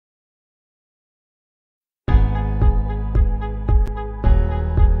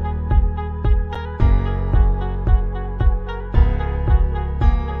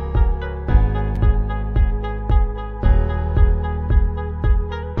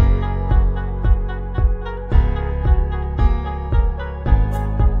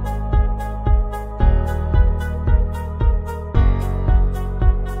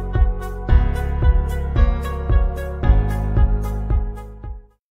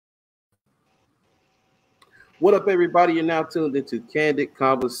What up, everybody? You're now tuned into Candid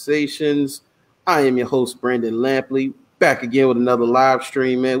Conversations. I am your host, Brandon Lampley, back again with another live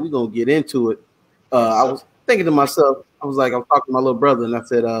stream, man. We're going to get into it. I was thinking to myself, I was talking to my little brother, and I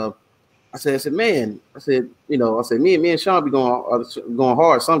said, man, me and Shawn be going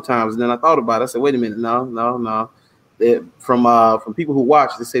hard sometimes. And then I thought about it. I said, wait a minute, no. From people who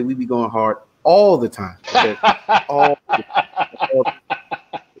watch, they say we be going hard all the time. Okay? all the time.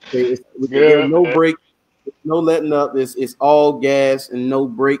 Okay? There's no break. No letting up. It's all gas and no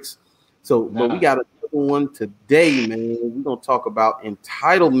breaks. So, but we got another one today, man. We're gonna talk about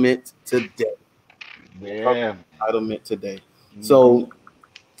entitlement today. Yeah, entitlement today. Mm-hmm. So,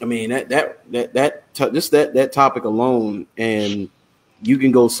 I mean that topic alone, and you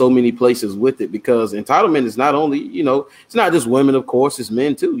can go so many places with it because entitlement is not only, it's not just women, of course, it's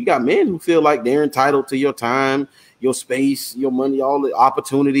men too. You got men who feel like they're entitled to your time, your space, your money, all the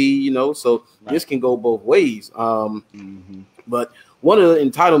opportunity, so right. This can go both ways. But one of the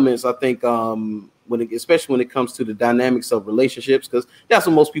entitlements, I think, especially when it comes to the dynamics of relationships, because that's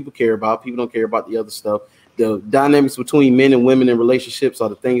what most people care about. People don't care about the other stuff. The dynamics between men and women in relationships are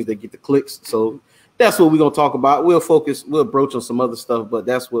the things that get the clicks. So that's what we're going to talk about. We'll broach on some other stuff, but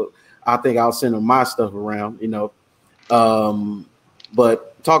that's what I think I'll center my stuff around,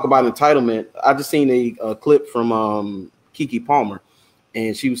 But talk about entitlement. I just seen a clip from Keke Palmer,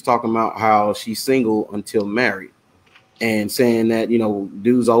 and she was talking about how she's single until married, and saying that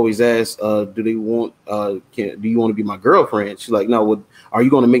dudes always ask, do you want to be my girlfriend? She's like, no. Are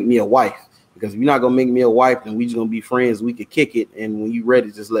you going to make me a wife? Because if you're not going to make me a wife, then we just going to be friends. We could kick it, and when you're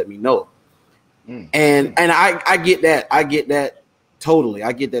ready, just let me know. And I get that. I get that totally.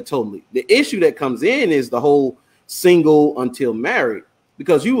 The issue that comes in is the whole single until married.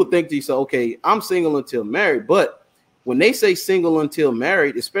 Because you would think to yourself, okay, I'm single until married. But when they say single until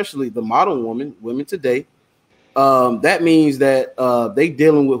married, especially the modern women today, that means that they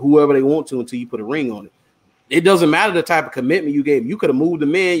dealing with whoever they want to until you put a ring on it. It doesn't matter the type of commitment you gave. You could have moved the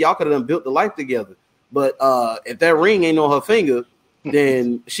man. Y'all could have done built the life together. But if that ring ain't on her finger,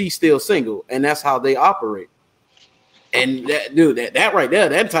 then she's still single. And that's how they operate. And that right there,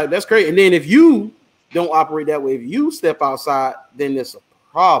 that's great. And then if you don't operate that way, if you step outside, then there's a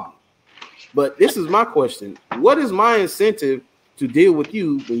problem. But this is my question. What is my incentive to deal with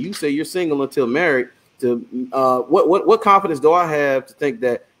you when you say you're single until married? To what confidence do I have to think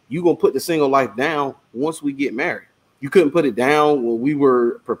that you're gonna put the single life down once we get married? You couldn't put it down when we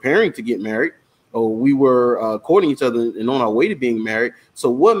were preparing to get married, or we were courting each other and on our way to being married. So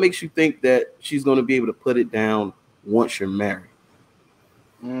what makes you think that she's going to be able to put it down once you're married?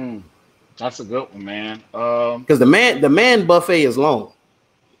 That's a good one, man. Because the man buffet is long.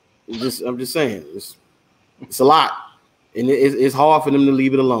 I'm just saying, it's a lot, and it's hard for them to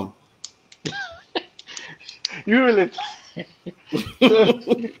leave it alone. You really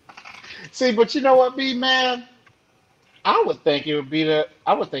see, but you know what, man? I would think it'd be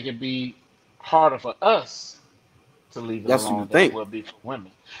harder for us to leave it alone than it would be for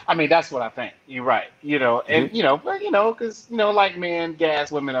women. I mean, that's what I think. You're right. And because like men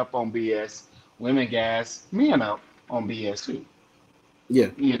gas women up on BS, women gas men up on BS too. Yeah.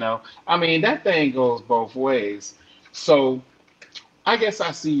 I mean, that thing goes both ways. So I guess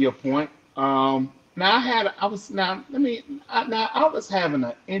I see your point. I was having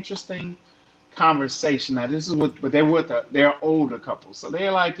an interesting conversation. Now this is but they're older couples. So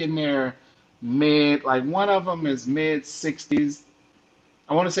they're like in their one of them is mid 60s.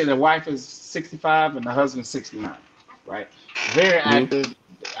 I want to say the wife is 65 and the husband 69, right? Very active.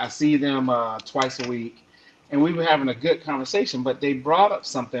 I see them twice a week, and we were having a good conversation, but they brought up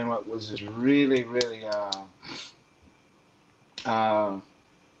something that was just really, really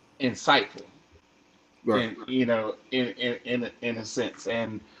insightful. Right. In a sense.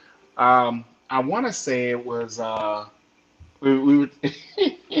 And I want to say it was we were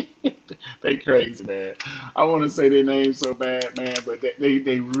they crazy, man. I want to say their name so bad, man, but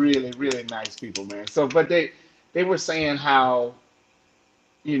they really, really nice people, man. So but they were saying how,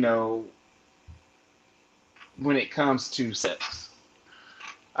 when it comes to sex,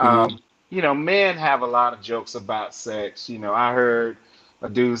 men have a lot of jokes about sex. I heard a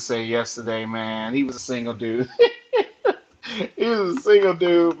dude say yesterday, man, he was a single dude. He was a single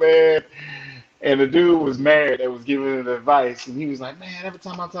dude, man. And the dude was married that was giving him advice. And he was like, man, every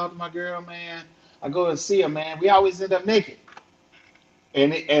time I talk to my girl, man, I go and see her, man, we always end up naked.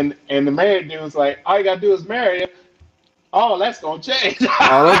 And the married dude was like, all you got to do is marry her. Oh, that's going to change. Oh,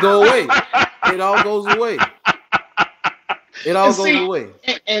 that'll go away. It all goes away. It all goes away.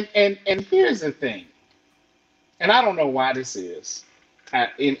 And here's the thing. And I don't know why this is.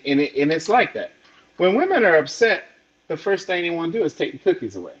 And it's like that. When women are upset, the first thing they want to do is take the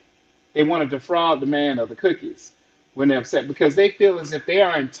cookies away. They want to defraud the man of the cookies when they're upset because they feel as if they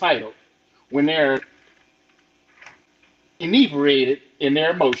are entitled when they're inebriated in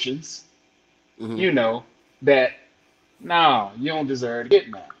their emotions, you know, that no, you don't deserve to get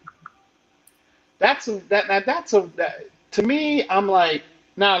none. That to me, I'm like,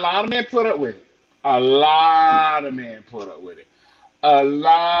 now a lot of men put up with it. A lot of men put up with it. A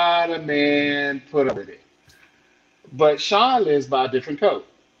lot of men put up with it. But Shawn lives by a different code.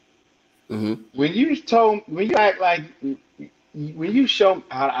 When you act like, when you show,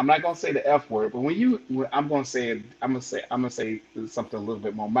 I'm not gonna say the F word, but I'm gonna say something a little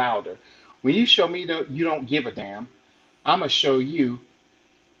bit more milder. When you show me that you don't give a damn, I'm gonna show you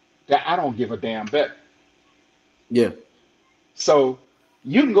that I don't give a damn better. Yeah. So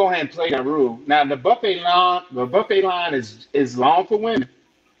you can go ahead and play that rule. Now the buffet line is long for women,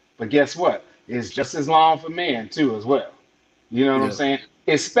 but guess what? It's just as long for men too as well. You know what I'm saying?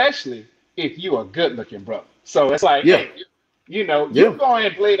 Especially if you a good looking brother. So it's like, hey, you know, you go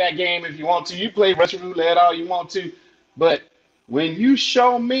ahead and play that game if you want to. You play Russian roulette all you want to, but when you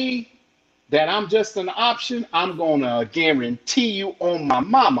show me that I'm just an option, I'm gonna guarantee you on my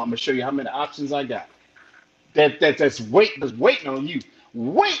mama, I'm gonna show you how many options I got. That's waiting on you,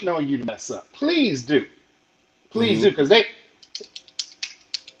 to mess up. Please do, do, because they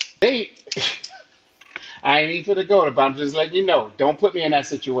I ain't even gonna go, but I'm just letting you know, don't put me in that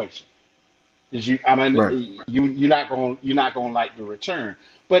situation. Because you're not gonna like the return.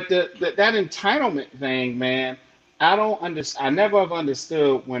 But that entitlement thing, man, I don't understand. I never have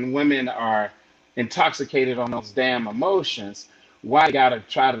understood when women are intoxicated on those damn emotions, why they gotta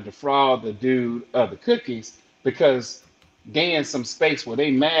try to defraud the dude of the cookies because they in some space where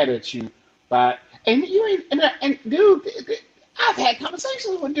they mad at you and you ain't and dude, I've had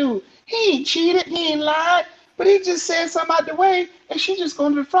conversations with dude. He ain't cheated, he ain't lied, but he just said something out the way and she just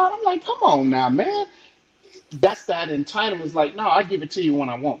going to defraud. I'm like, come on now, man. That's that entitlement. It's like, no, I give it to you when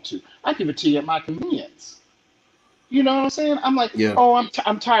I want to. I give it to you at my convenience. You know what I'm saying? I'm like, oh, I'm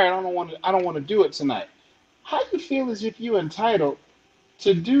tired. I don't want to do it tonight. How do you feel as if you're entitled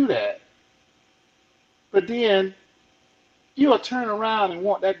to do that? But then you'll turn around and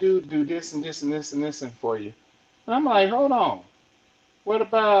want that dude to do this and this and this and this and for you. And I'm like, hold on. What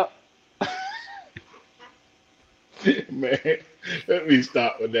about man? Let me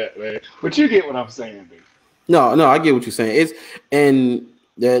stop with that, man. But you get what I'm saying, dude. No, I get what you're saying. It's and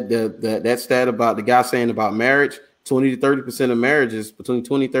that stat about the guy saying about marriage, 20 to 30% of marriages, between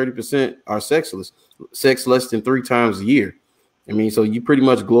 20 and 30% are sexless, sex less than 3 times a year. I mean, so you pretty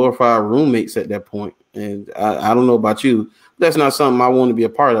much glorify roommates at that point. And I don't know about you, but that's not something I want to be a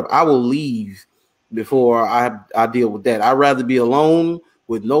part of. I will leave before I deal with that. I'd rather be alone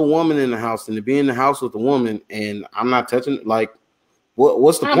with no woman in the house than to be in the house with a woman and I'm not touching it. Like,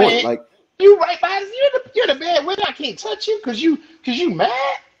 what's the point? Man, like, you right by you're the bad women. I can't touch you because you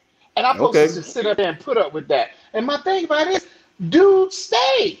mad, and I'm supposed to just sit up there and put up with that. And my thing about it is, dudes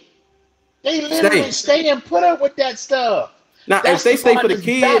stay. They literally stay and put up with that stuff. Now, if they stay for the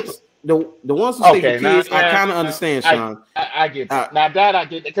kids, the ones who stay for kids, I kind of understand, Shawn. I get that. Now that I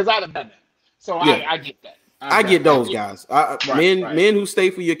get that because I've done that. So I get that. I get those guys. Men who stay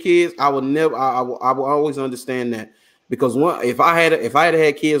for your kids, I will always understand that. Because if I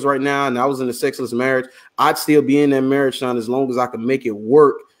had kids right now and I was in a sexless marriage, I'd still be in that marriage, Shawn, as long as I could make it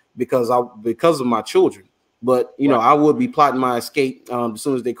work because of my children. But you know, I would be plotting my escape as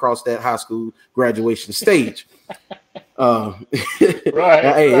soon as they cross that high school graduation stage. It'll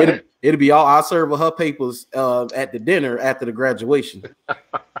be all I serve her papers at the dinner after the graduation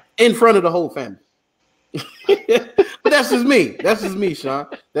in front of the whole family. But that's just me. That's just me, Shawn.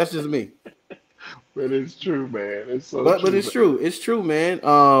 That's just me. But it's true, man. It's so but it's true. It's true, man.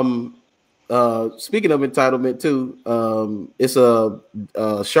 Speaking of entitlement too, it's a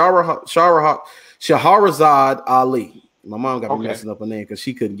Shahrazad Ali. My mom got me messing up her name because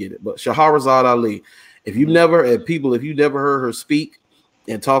she couldn't get it. But Shahrazad Ali. If you've never heard her speak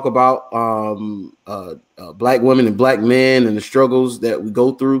and talk about black women and black men and the struggles that we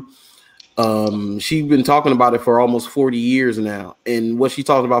go through, she's been talking about it for almost 40 years now. And what she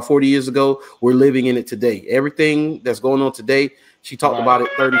talked about 40 years ago, we're living in it today. Everything that's going on today, she talked about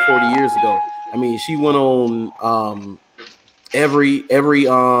it 30, 40 years ago. I mean, she went on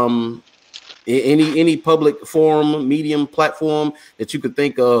any public forum, medium, platform that you could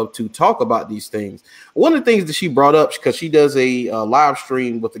think of to talk about these things. One of the things that she brought up, because she does a live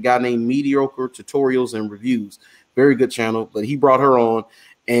stream with a guy named Mediocre Tutorials and Reviews, very good channel, but he brought her on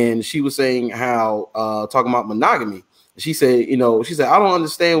and she was saying how talking about monogamy, She said, I don't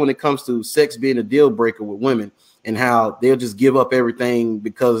understand when it comes to sex being a deal breaker with women and how they'll just give up everything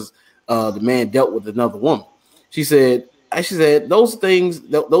because the man dealt with another woman. She said those things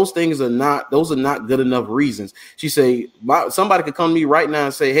are not good enough reasons. She said somebody could come to me right now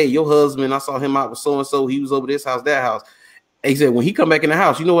and say, hey, your husband, I saw him out with so and so. He was over this house, that house. And he said when he come back in the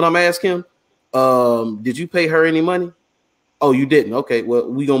house, you know what I'm asking him? Did you pay her any money? Oh, you didn't. Okay, well,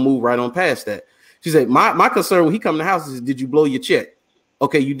 we gonna move right on past that. She said, my concern when he come to the house is, did you blow your check?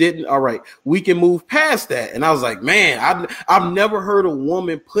 Okay, you didn't. All right, we can move past that. And I was like, man, I've never heard a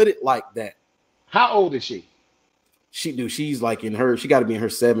woman put it like that. How old is she? She's like she got to be in her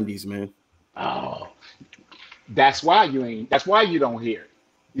 70s, man. Oh, that's why you don't hear it.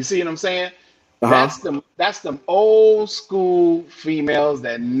 You see what I'm saying? That's them old school females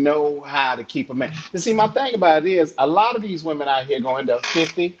that know how to keep a man. You see, my thing about it is a lot of these women out here going to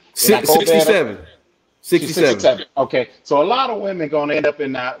 50, 67. 67. Okay, so a lot of women gonna end up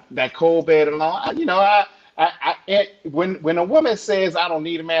in that cold bed alone. When a woman says I don't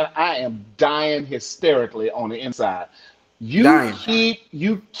need a man, I am dying hysterically on the inside. Keep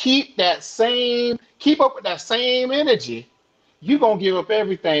up with that same energy. You're gonna give up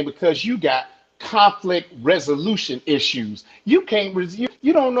everything because you got conflict resolution issues. You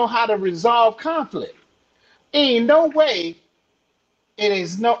don't know how to resolve conflict. Ain't no way.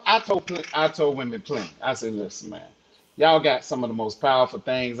 I told women plenty. I said, listen, man, y'all got some of the most powerful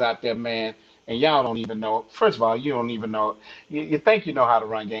things out there, man, and y'all don't even know. First of all, you don't even know. You think you know how to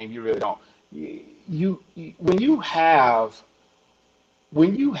run game, you really don't. When you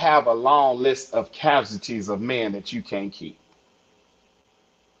have a long list of casualties of men that you can't keep,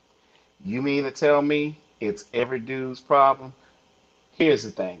 you mean to tell me it's every dude's problem? Here's the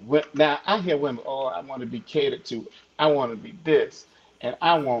thing. Now, I hear women, oh, I want to be catered to. I want to be this, and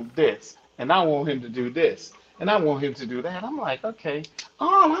I want this, and I want him to do this, and I want him to do that. I'm like, okay.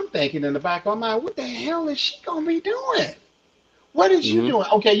 All I'm thinking in the back of my mind, what the hell is she going to be doing? What is you doing?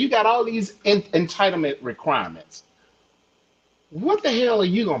 Okay, you got all these entitlement requirements. What the hell are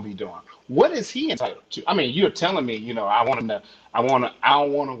you going to be doing? What is he entitled to? I mean, you're telling me, I don't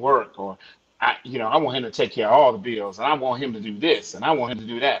want to work, or I want him to take care of all the bills, and I want him to do this, and I want him to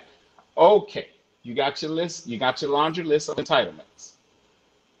do that. Okay, you got your list, you got your laundry list of entitlements.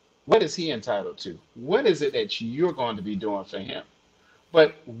 What is he entitled to? What is it that you're going to be doing for him?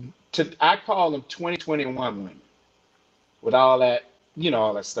 But I call them 2021 women with all that,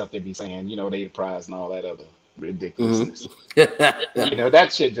 all that stuff they be saying, they the prize and all that other ridiculousness. That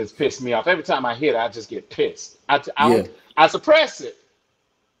shit just pissed me off. Every time I hear it, I just get pissed. I suppress it.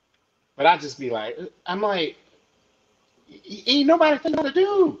 But I just be like, I'm like, ain't nobody think about a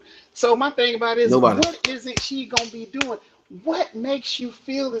dude. So my thing about it is, what is it she gonna be doing? What makes you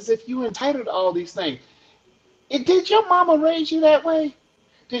feel as if you're entitled to all these things? Did your mama raise you that way?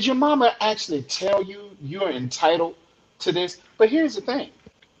 Did your mama actually tell you you're entitled to this? But here's the thing.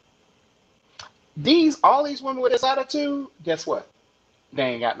 All these women with this attitude, guess what? They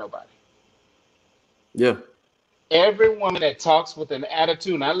ain't got nobody. Yeah. Every woman that talks with an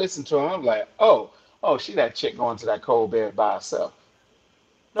attitude, and I listen to her, I'm like, oh, she that chick going to that cold bed by herself.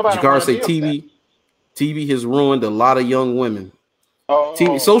 Nobody Jakar say TV has ruined a lot of young women.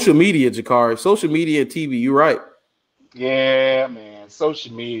 TV, social media, Jakar, social media and TV. You're right. Yeah, man,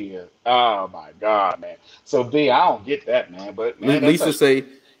 social media. Oh my God, man. So B, I don't get that, man. But man, Lisa say,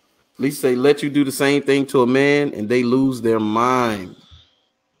 let you do the same thing to a man and they lose their mind.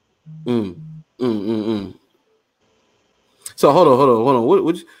 So hold on.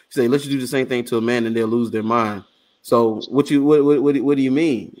 What you say? Let you do the same thing to a man and they'll lose their mind. So what do you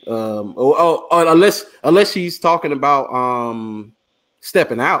mean? Unless she's talking about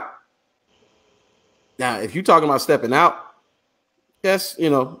stepping out. Now, if you're talking about stepping out, yes,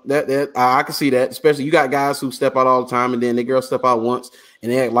 that I can see that. Especially you got guys who step out all the time and then the girls step out once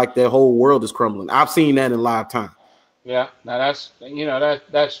and they act like their whole world is crumbling. I've seen that in live time. Yeah, now that's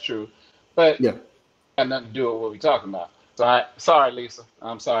true, but yeah, got nothing to do with what we're talking about. So sorry, Lisa.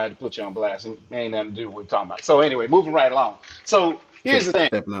 I'm sorry I had to put you on blast. It ain't nothing to do with what we're talking about. So anyway, moving right along. So here's the thing.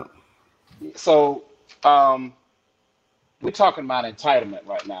 Stepping out. So we're talking about entitlement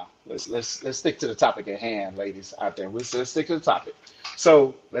right now. Let's stick to the topic at hand, ladies out there. Let's stick to the topic.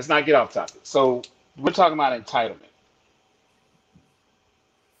 So let's not get off topic. So we're talking about entitlement.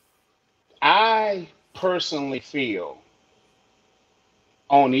 I personally feel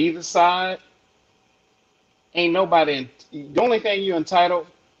on either side, ain't nobody. The only thing you're entitled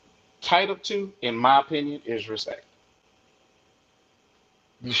to, in my opinion, is respect.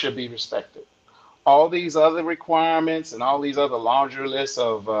 You should be respected. All these other requirements and all these other laundry lists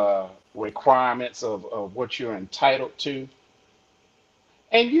of requirements of what you're entitled to.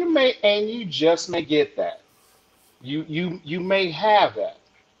 And you just may get that. You may have that.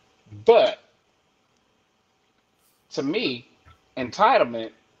 But to me,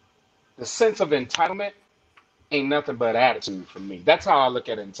 entitlement, the sense of entitlement ain't nothing but attitude for me. That's how I look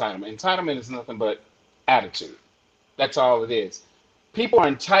at entitlement. Entitlement is nothing but attitude. That's all it is. People are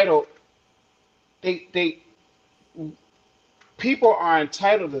entitled, they people are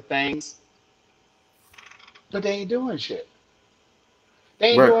entitled to things, but they ain't doing shit. They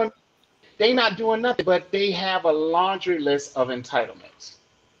ain't Right. doing they not doing nothing, but they have a laundry list of entitlements.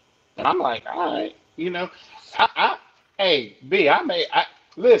 And I'm like, all right, I hey,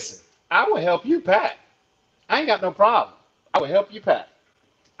 listen, I will help you pack. I ain't got no problem. I will help you pack.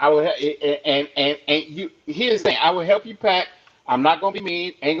 I will and you here's the thing, I will help you pack. I'm not gonna be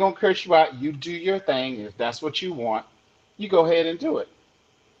mean, ain't gonna curse you out. You do your thing. If that's what you want, you go ahead and do it.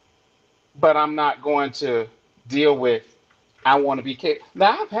 But I'm not going to deal with I want to be catered.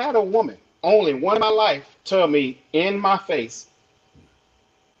 Now I've had a woman, only one in my life, tell me in my face,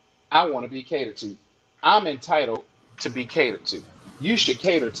 I want to be catered to. I'm entitled to be catered to. You should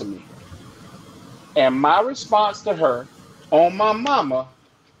cater to me. And my response to her, on my mama,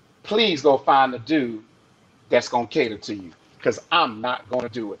 please go find a dude that's gonna cater to you, because I'm not gonna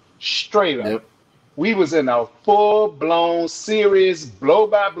do it. Straight up. Yep. We was in a full-blown, serious,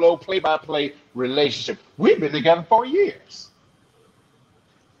 blow-by-blow, play-by-play relationship. We've been together 4 years.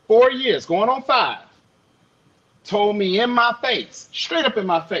 4 years, going on 5. Told me in my face, straight up in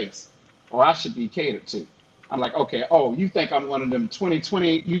my face, oh, I should be catered to. I'm like, okay, oh, you think I'm one of them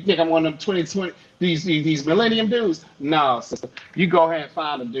 2020, you think I'm one of them 2020, these millennium dudes? No, sister. You go ahead and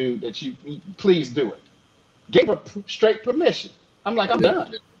find a dude that you please do it. Gave her straight permission. I'm like, I'm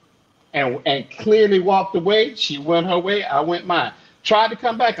done. And clearly walked away. She went her way, I went mine. Tried to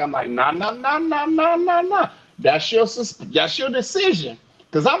come back. I'm like, nah, nah, nah, nah, nah, nah, nah. That's your decision.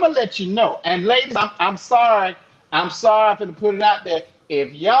 Because I'm gonna let you know. And ladies, I'm sorry. I'm sorry for to put it out there.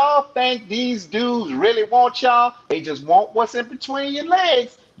 If y'all think these dudes really want y'all, they just want what's in between your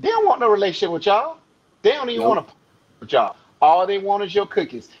legs. They don't want no relationship with y'all. They don't even want to with y'all. All they want is your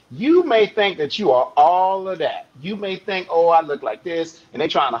cookies. You may think that you are all of that. You may think, oh, I look like this, and they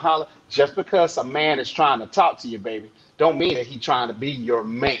trying to holler. Just because a man is trying to talk to you, baby, don't mean that he's trying to be your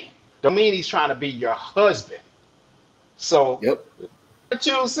man. Don't mean he's trying to be your husband. So, you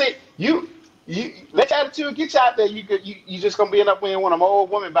let your attitude get you out there. You just gonna be up with one of them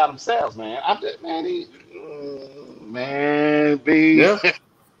old women by themselves, man. I'm just man, be Yeah.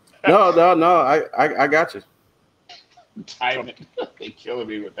 No. I got you. Entitlement. They killing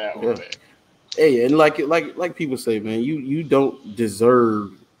me with that one. Man. Hey, and like people say, man, you don't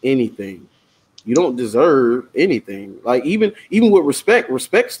deserve anything. You don't deserve anything. Like even with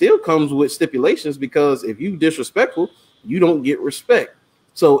respect still comes with stipulations, because if you disrespectful, you don't get respect.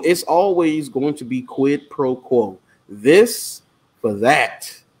 So it's always going to be quid pro quo. This for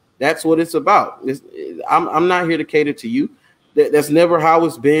that. That's what it's about. I'm not here to cater to you. That's never how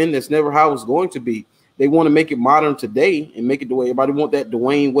it's been. That's never how it's going to be. They want to make it modern today and make it the way everybody want that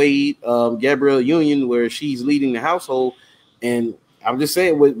Dwayne Wade, Gabrielle Union, where she's leading the household. And I'm just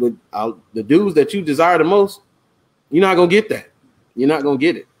saying, with the dudes that you desire the most, you're not gonna get that. You're not gonna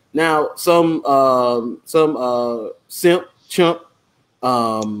get it. Now, some simp, chump,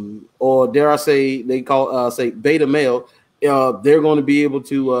 or dare I say, they call say beta male. They're going to be able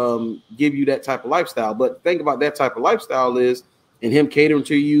to give you that type of lifestyle. But think about that type of lifestyle is, and him catering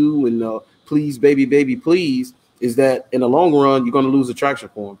to you and please, baby, please, is that in the long run, you're going to lose attraction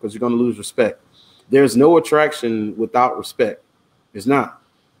for him, because you're going to lose respect. There's no attraction without respect. It's not.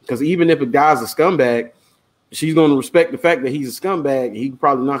 Because even if a guy's a scumbag, she's going to respect the fact that he's a scumbag. He can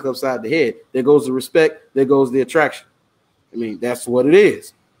probably knock upside the head. There goes the respect. There goes the attraction. I mean, that's what it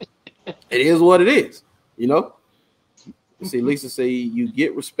is. It is what it is. You know? See, Lisa say you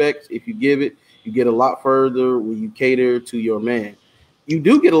get respect if you give it. You get a lot further when you cater to your man. You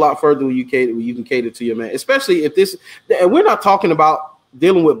do get a lot further when you can cater to your man, especially if this. And we're not talking about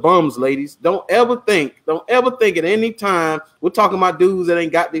dealing with bums, ladies. Don't ever think at any time we're talking about dudes that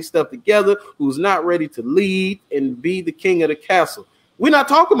ain't got their stuff together, who's not ready to lead and be the king of the castle. We're not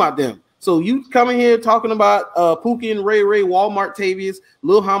talking about them. So you coming here talking about Pookie and Ray, Walmart Tavius,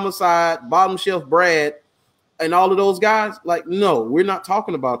 Lil Homicide, Bottom Shelf Brad, and all of those guys. Like, no, we're not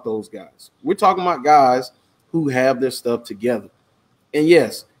talking about those guys. We're talking about guys who have their stuff together. And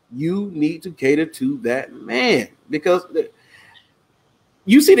yes, you need to cater to that man, because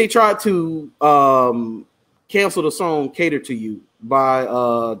you see they tried to cancel the song "Cater to You"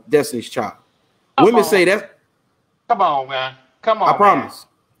 by Destiny's Child. Women say that. Come on, man. Come on. I promise.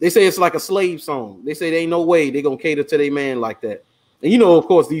 They say it's like a slave song. They say there ain't no way they're gonna cater to their man like that. And you know, of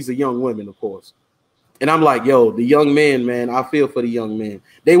course, these are young women, of course. And I'm like, yo, the young men, man, I feel for the young men.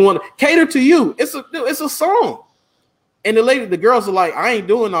 They want to cater to you. It's a song. And the girls are like, I ain't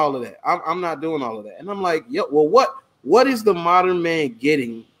doing all of that. I'm not doing all of that. And I'm like, yo, well, what is the modern man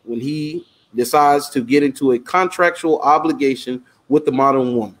getting when he decides to get into a contractual obligation with the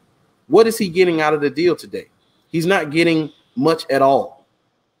modern woman? What is he getting out of the deal today? He's not getting much at all.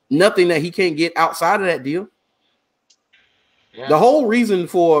 Nothing that he can't get outside of that deal. Yeah. The whole reason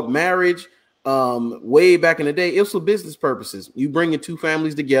for marriage way back in the day, it was for business purposes. You bringing two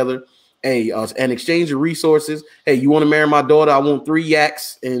families together, an exchange of resources. Hey, you want to marry my daughter? I want 3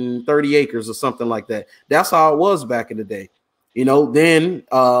 yaks and 30 acres or something like that. That's how it was back in the day. You know, then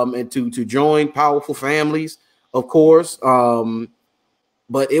and to join powerful families, of course.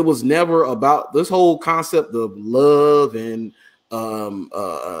 But it was never about this whole concept of love and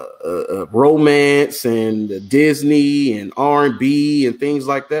romance and Disney and R&B and things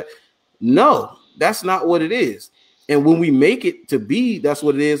like that. No, that's not what it is. And when we make it to be, that's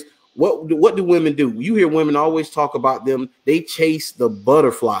what it is. What do women do? You hear women always talk about them. They chase the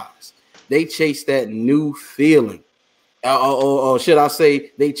butterflies. They chase that new feeling. Or should I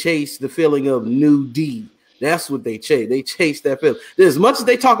say they chase the feeling of new D. That's what they chase. They chase that feeling. As much as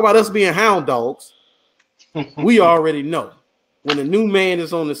they talk about us being hound dogs, we already know when a new man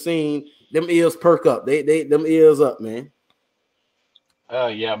is on the scene, them ears perk up. Them ears up, man. Oh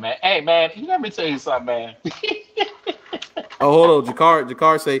yeah, man. Hey, man, let me tell you something, man. Oh, hold on.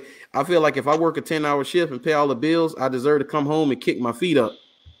 Jakar say, I feel like if I work a 10-hour shift and pay all the bills, I deserve to come home and kick my feet up.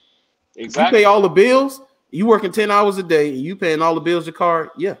 Exactly. You pay all the bills, you working 10 hours a day, and you paying all the bills, Jakar?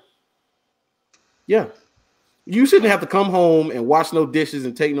 Yeah. Yeah. You shouldn't have to come home and wash no dishes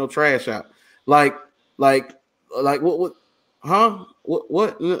and take no trash out. Like what? Huh?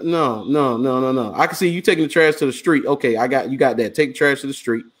 What? No. I can see you taking the trash to the street. Okay, you got that. Take the trash to the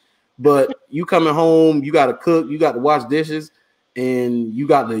street. But you coming home, you got to cook, you got to wash dishes, and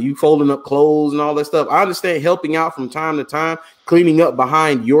you folding up clothes and all that stuff. I understand helping out from time to time, cleaning up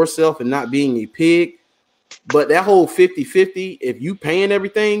behind yourself and not being a pig. But that whole 50-50, if you paying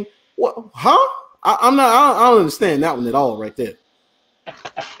everything, what? Huh? I don't understand that one at all right there.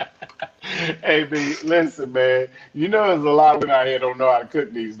 Hey, B, listen, man. You know there's a lot of women out here don't know how to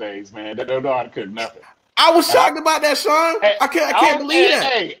cook these days, man. They don't know how to cook nothing. I was shocked about that, Shawn. Hey, I can't believe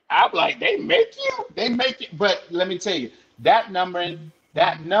that. Hey, I'm like, they make it. But let me tell you, that number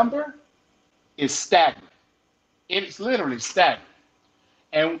is staggering. It's literally staggering.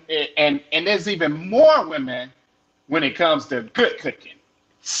 And there's even more women when it comes to good cooking.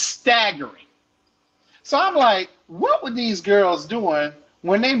 Staggering. So I'm like, what were these girls doing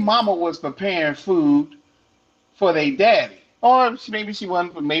when their mama was preparing food for their daddy? Or maybe she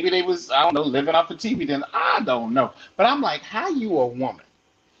wasn't, maybe they was, I don't know, living off the TV then. I don't know. But I'm like, how you a woman?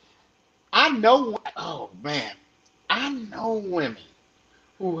 I know women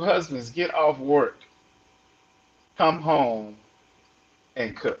whose husbands get off work, come home,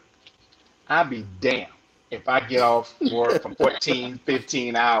 and cook. I'd be damned if I get off work from 14,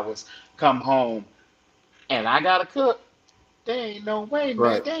 15 hours, come home, and I gotta cook. There ain't no way,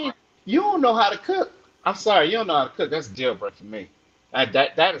 man. Right. You don't know how to cook. I'm sorry, you don't know how to cook. That's a deal breaker for me.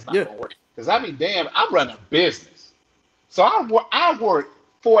 That is not gonna work. Because I be damned, I'm running a business. So I work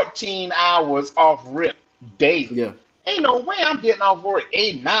 14 hours off rip daily. Yeah. Ain't no way I'm getting off work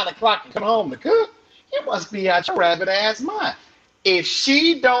 8, 9 o'clock and come home to cook. You must be out your rabbit ass mind. If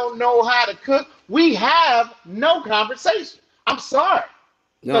she don't know how to cook, we have no conversation. I'm sorry.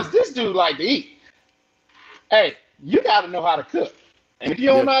 Because this dude like to eat. Hey, you got to know how to cook. And if you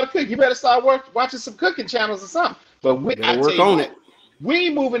don't know how to cook, you better start watching some cooking channels or something. But we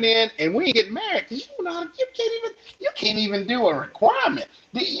ain't moving in and we ain't getting married because you don't know how to, you can't even do a requirement.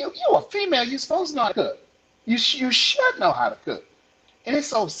 You're a female, you're supposed to know how to cook. You should know how to cook. And it's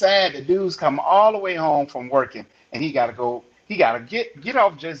so sad that dudes come all the way home from working and he gotta get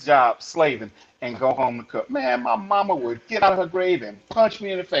off his job slaving and go home to cook. Man, my mama would get out of her grave and punch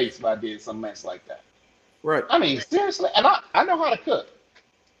me in the face if I did some mess like that. Right. I mean, seriously, and I know how to cook.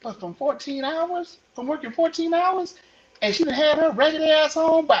 But from working 14 hours, and she had her regular ass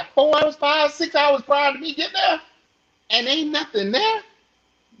home by 4 hours, 5, 6 hours prior to me getting there, and ain't nothing there.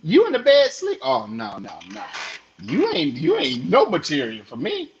 You in the bed sleep? Oh no. You ain't no material for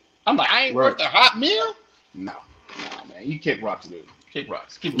me. I'm like, I ain't worth a hot meal? No, man. You kick rocks, dude. Kick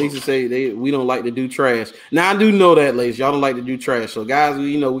rocks. Lisa say we don't like to do trash. Now I do know that, ladies. Y'all don't like to do trash. So guys,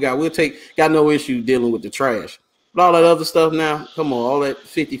 got no issue dealing with the trash. But all that other stuff now, come on, all that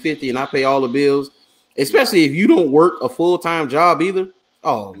 50-50 and I pay all the bills. Especially if you don't work a full-time job either.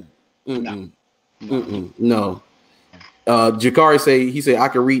 Oh, No, no. Jakari said I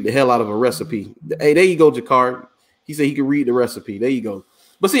can read the hell out of a recipe. Hey, there you go, Jakari. He said he can read the recipe. There you go.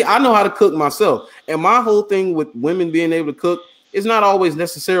 But see, I know how to cook myself, and my whole thing with women being able to cook is not always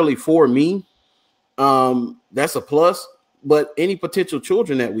necessarily for me. That's a plus. But any potential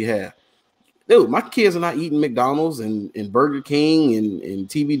children that we have, dude, my kids are not eating McDonald's and Burger King and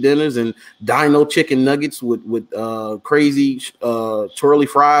TV dinners and Dino chicken nuggets with crazy twirly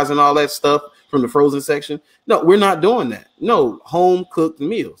fries and all that stuff from the frozen section. No, we're not doing that. No, home cooked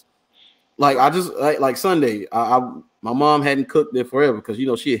meals. Like I just like Sunday, my mom hadn't cooked it forever because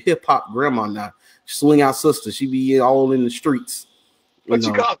she a hip hop grandma now. Swing out sister, she be all in the streets. What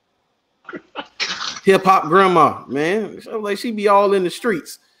you call hip hop grandma, man? Like she be all in the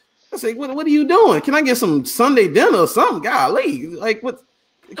streets. I say, what are you doing? Can I get some Sunday dinner or something? Golly, like what?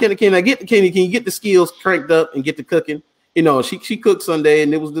 Can you get the skills cranked up and get to cooking? She cooked Sunday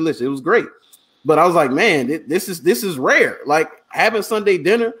and it was delicious. It was great. But I was like, man, this is rare. Like having Sunday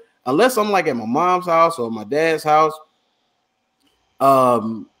dinner, unless I'm like at my mom's house or my dad's house.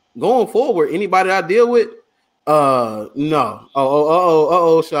 Going forward, anybody I deal with, no.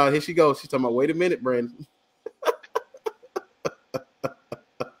 Oh, Shawn, here she goes. She's talking about, wait a minute, Brandon.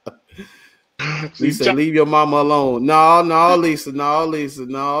 Lisa, leave your mama alone. No, Lisa, no. No,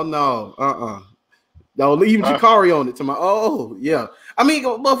 leave Jakari on it. To my, yeah. I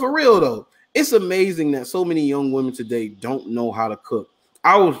mean, but for real though, it's amazing that so many young women today don't know how to cook.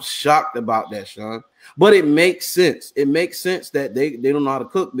 I was shocked about that, Shawn. But it makes sense. It makes sense that they don't know how to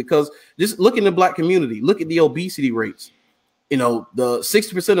cook because just look in the Black community. Look at the obesity rates. The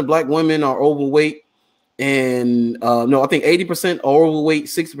 60% of Black women are overweight. And no, I think 80% are overweight.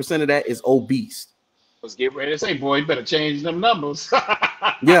 60% of that is obese. Let's get ready to say, boy, you better change them numbers.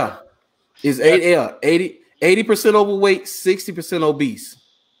 Yeah. It's 80% overweight, 60% obese.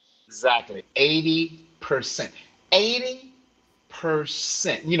 Exactly. 80%.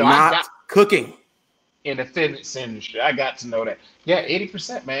 80%. Not cooking. In the fitness industry, I got to know that. Yeah,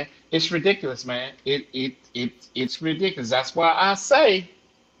 80%, man. It's ridiculous, man. It's ridiculous. That's why I say.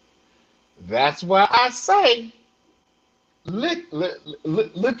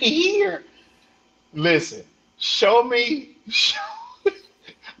 Look here. Listen, show me.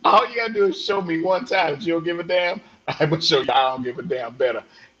 All you gotta do is show me one time. If you don't give a damn, I'm gonna show you I don't give a damn better.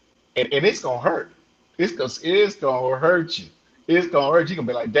 And it's gonna hurt. It's gonna hurt you. It's gonna hurt you. You're gonna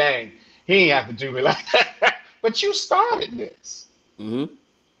be like, dang, he ain't have to do me like that. But you started this. Mm-hmm.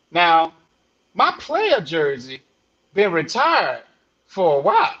 Now, my player jersey been retired for a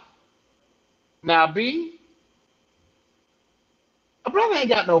while. Now, B, a brother ain't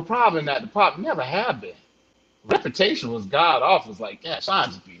got no problem in that department. Never have been. Reputation was god awful. It's like, yeah, Shawn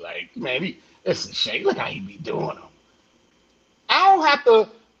just be like, man, it's a shame. Look how he be doing them. I don't have to.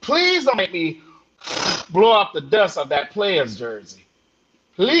 Please don't make me blow off the dust of that player's jersey.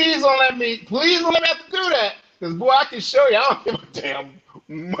 Please don't let me have to do that. Because, boy, I can show you I don't give a damn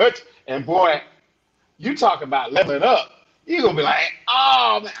much. And, boy, you talk about leveling up. You're going to be like,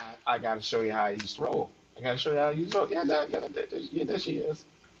 oh, man, I got to show you how I used to roll. Yeah, there she is.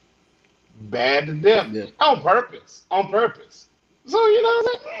 Bad to death. Yeah. On purpose. So,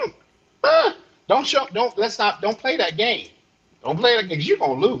 don't play that game. Don't play that game because you're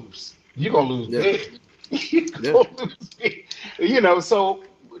going to lose. You're going to lose big. So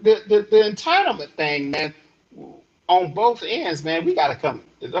the entitlement thing, man, on both ends, man, we got to come.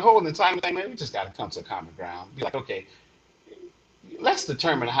 The whole entitlement thing, man, we just got to come to a common ground. Be like, okay, let's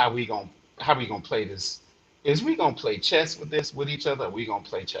determine how we gonna play this. Is we gonna play chess with each other, or we gonna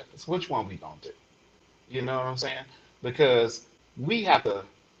play checkers? Which one we gonna do? You know what I'm saying? Because we have to,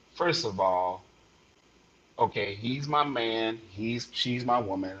 first of all, okay, he's my man, she's my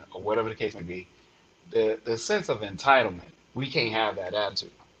woman, or whatever the case may be. The sense of entitlement, we can't have that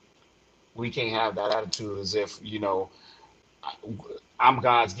attitude. We can't have that attitude as if, I'm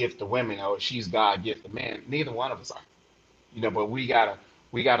God's gift to women or she's God's gift to men. Neither one of us are. But we gotta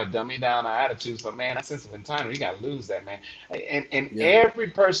dummy down our attitudes. But man, that sense of entitlement, we gotta lose that, man. And every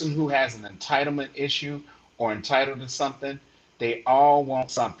person who has an entitlement issue or entitled to something, they all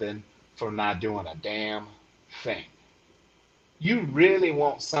want something for not doing a damn thing. You really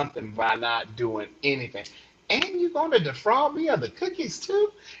want something by not doing anything. And you're going to defraud me of the cookies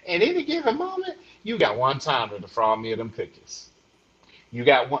too? At any given moment, you got one time to defraud me of them cookies. You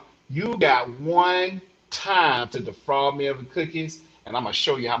got one time to defraud me of the cookies, and I'm going to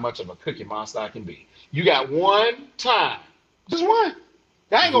show you how much of a cookie monster I can be. You got one time. Just one.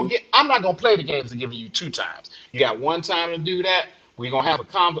 I'm not going to play the games of giving you two times. You got one time to do that. We're going to have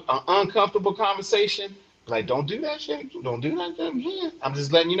an uncomfortable conversation. Like, don't do that shit. Don't do that again. I'm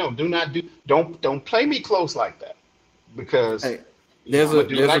just letting you know. Don't play me close like that. Because Hey, I'm gonna do what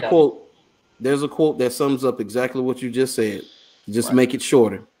there's I a gotta do. quote. There's a quote that sums up exactly what you just said. Just Right. make it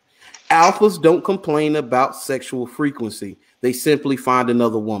shorter. Alphas don't complain about sexual frequency. They simply find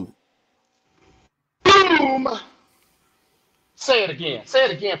another woman. Boom! Say it again. Say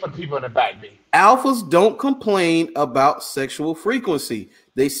it again for the people in the back, B. Alphas don't complain about sexual frequency.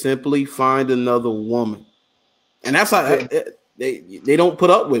 They simply find another woman. And that's how they don't put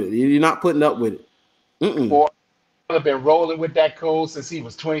up with it. You're not putting up with it. Boy, I've been rolling with that code since he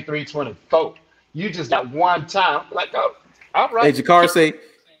was 23, 24. You just got one time. Like, oh, all Hey, right. Jakar say,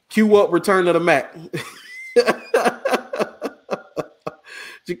 cue up Return of the Mac.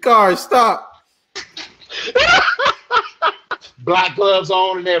 Jakar, stop. Black gloves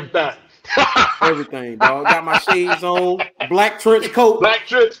on and everything. Everything, dog. Got my shades on, black trench coat. Black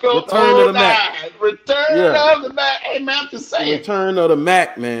trench coat. Return of the Mac. Return of the Mac. Hey man, I'm just saying. Return of the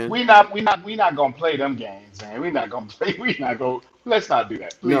Mac, man. We not gonna play them games, man. We're not gonna play. We not go. Let's not do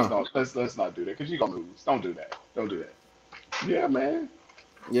that. Please don't. Let's not do that because you're gonna lose. Don't do that. Don't do that. Yeah, man.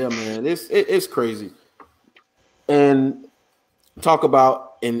 Yeah, man. It's crazy. And talk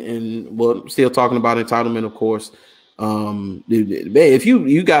about and well, still talking about entitlement, of course. If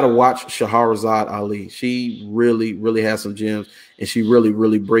you got to watch Shahrazad Ali, she really has some gems, and she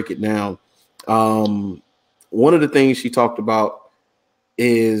really break it down. One of the things she talked about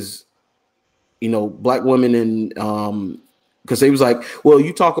is, black women, and because they was like, well,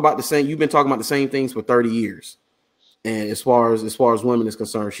 you've been talking about the same things for 30 years, and as far as women is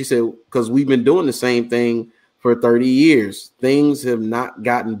concerned, she said, because we've been doing the same thing for 30 years, things have not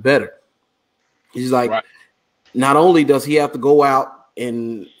gotten better. He's like, right. Not only does he have to go out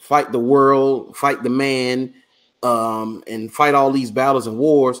and fight the world, fight the man, and fight all these battles and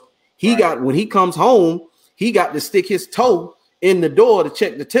wars, when he comes home, he got to stick his toe in the door to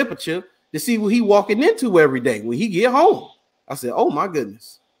check the temperature to see what he walking into every day when he get home. I said, oh my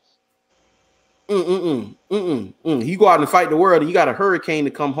goodness. You go out and fight the world and you got a hurricane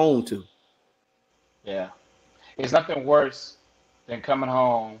to come home to. Yeah. It's nothing worse than coming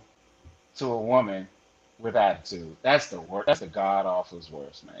home to a woman with attitude. That's the worst. That's the god awful's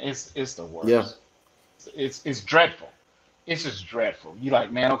worst, man. It's the worst. Yeah. It's dreadful. It's just dreadful. You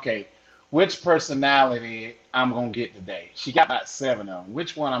like, man, okay, which personality I'm gonna get today? She got about 7 of them.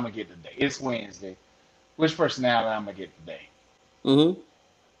 Which one I'm gonna get today? It's Wednesday. Which personality I'm gonna get today? Mm-hmm.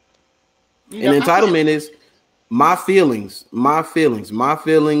 And entitlement is my feelings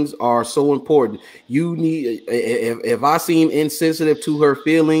are so important. You need, if I seem insensitive to her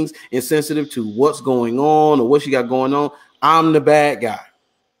feelings, insensitive to what's going on or what she got going on, I'm the bad guy.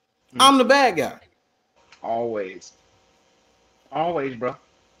 I'm the bad guy. Always, bro.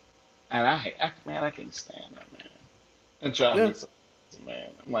 And I can't stand that, man. And try to be so,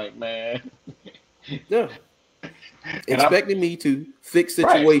 man. I'm like, man. Yeah. Expecting me to fix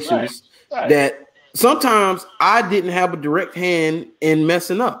situations that sometimes I didn't have a direct hand in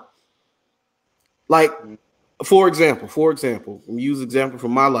messing up. Like, for example, use example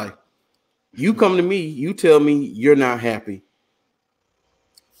from my life. You come to me, you tell me you're not happy.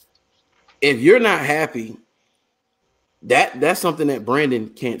 If you're not happy, that's something that Brandon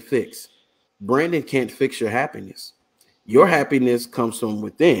can't fix. Brandon can't fix your happiness. Your happiness comes from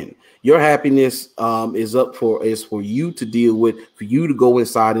within. Your happiness is for you to deal with, for you to go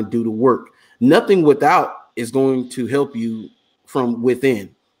inside and do the work. Nothing without is going to help you from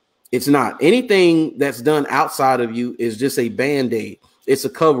within. It's not. Anything that's done outside of you is just a band-aid. It's a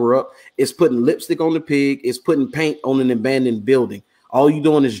cover-up. It's putting lipstick on the pig. It's putting paint on an abandoned building. All you're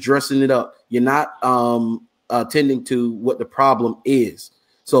doing is dressing it up. You're not attending to what the problem is.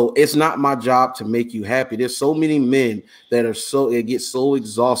 So it's not my job to make you happy. There's so many men that get so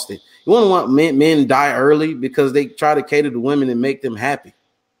exhausted. You want men die early because they try to cater to women and make them happy.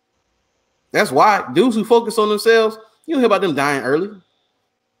 That's why dudes who focus on themselves, you don't hear about them dying early.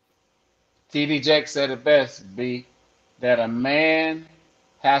 TD Jake said it best, B, that a man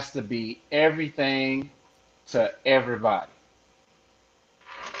has to be everything to everybody.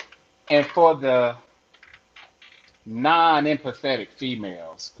 And for the non-empathetic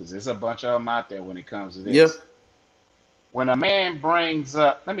females, because there's a bunch of them out there when it comes to this. Yeah. When a man brings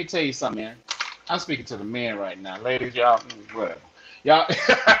up, let me tell you something, man. I'm speaking to the men right now. Ladies, y'all, whatever. Y'all,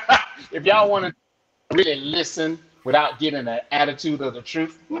 if y'all want to really listen without getting an attitude of the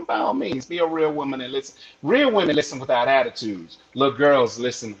truth, by all means, be a real woman and listen. Real women listen without attitudes. Little girls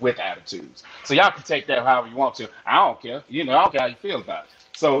listen with attitudes. So y'all can take that however you want to. I don't care. I don't care how you feel about it.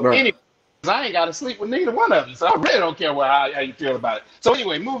 So anyway, I ain't got to sleep with neither one of you. So I really don't care how you feel about it. So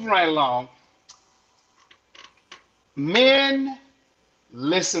anyway, moving right along. Men,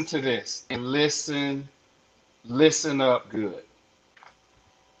 listen to this and listen up good.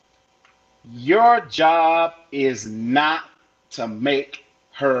 Your job is not to make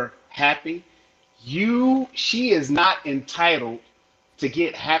her happy. She is not entitled to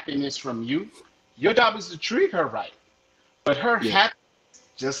get happiness from you. Your job is to treat her right. But her happiness,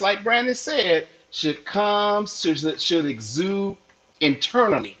 just like Brandon said, should exude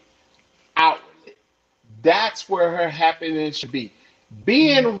internally, outwardly. That's where her happiness should be.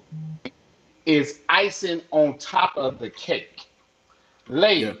 Being is icing on top of the cake.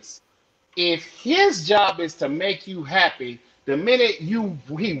 Ladies, if his job is to make you happy, the minute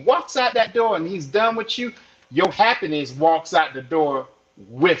he walks out that door and he's done with you, your happiness walks out the door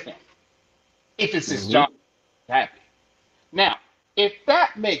with him. If it's his job, happy. Now, if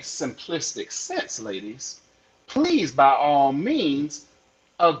that makes simplistic sense, ladies, please, by all means,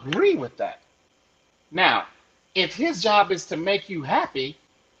 agree with that. Now, if his job is to make you happy,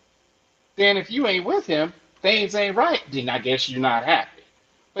 then if you ain't with him, things ain't right, then I guess you're not happy.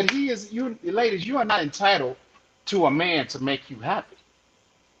 But ladies, you are not entitled to a man to make you happy.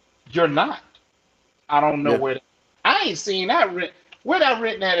 You're not. I don't know where. I ain't seen that written. Where that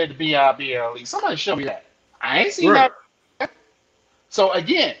written at the BIBLE? Somebody show me that. I ain't seen that. So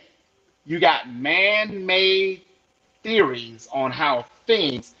again, you got man-made theories on how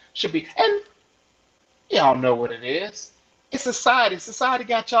things should be, and y'all know what it is. It's society. Society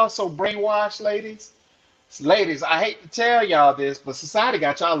got y'all so brainwashed, ladies. Ladies, I hate to tell y'all this, but society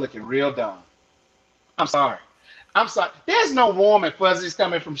got y'all looking real dumb. I'm sorry. There's no warm and fuzzies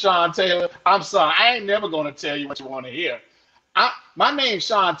coming from Shawn Taylor. I'm sorry. I ain't never going to tell you what you want to hear. My name's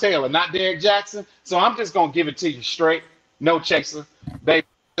Shawn Taylor, not Derek Jackson, so I'm just going to give it to you straight. No chaser. Baby,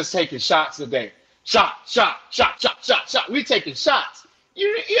 just taking shots today. Shot. We taking shots.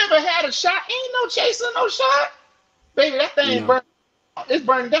 You ever had a shot? Ain't no chaser, no shot. Baby, that thing burning. It's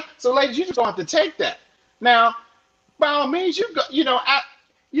burning down. So, ladies, you just don't have to take that. Now, by all means,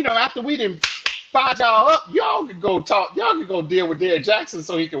 after we didn't fire y'all up, y'all could go talk. Y'all could go deal with Derek Jackson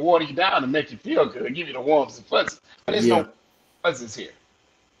so he can water you down and make you feel good, give you the warmth and fuzzies. But there's no fuzzies here.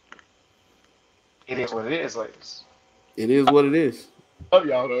 It is what it is, ladies. It is what it is. Love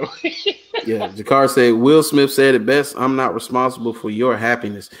y'all though. Jakar said, Will Smith said it best. I'm not responsible for your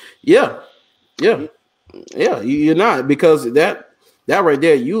happiness. You're not, because that right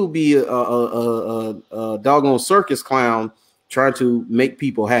there, you'll be a doggone circus clown trying to make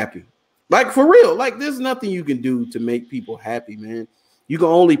people happy. Like, for real. Like, there's nothing you can do to make people happy, man. You can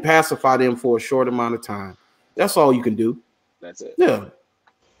only pacify them for a short amount of time. That's all you can do. That's it. Yeah,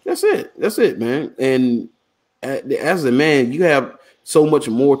 that's it, man. And as a man, you have so much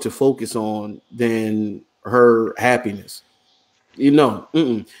more to focus on than her happiness.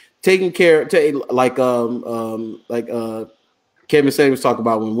 Taking care, like Kevin Samuels talk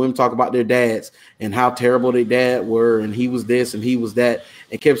about when women talk about their dads and how terrible their dad were, and he was this and he was that.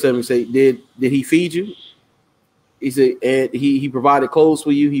 And Kevin Samuels say, did he feed you? He said, and he provided clothes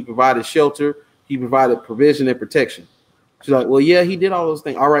for you. He provided shelter. He provided provision and protection. She's like, well, yeah, he did all those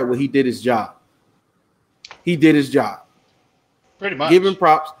things. All right, well, he did his job. Pretty much. Give him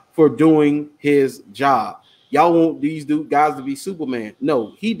props for doing his job. Y'all want these guys to be Superman.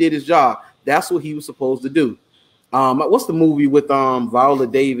 No, he did his job. That's what he was supposed to do. What's the movie with Viola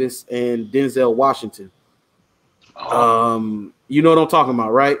Davis and Denzel Washington? You know what I'm talking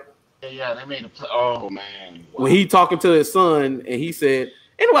about, right? Yeah, they made a play. Oh man. Wow. When he talking to his son and he said,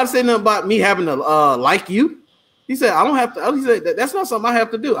 ain't nobody said nothing about me having to like you. He said, I don't have to. He said, that's not something I have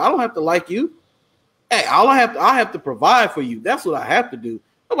to do. I don't have to like you. Hey, I have to provide for you. That's what I have to do.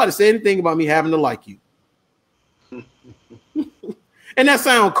 Nobody said anything about me having to like you. And that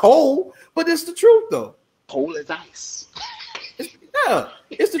sounds cold, but it's the truth though. Cold as ice.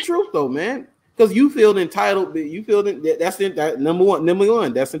 It's the truth though, man. Because you feel entitled. You feel that number one.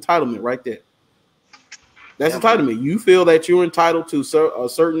 That's entitlement right there. That's entitlement. You feel that you're entitled to a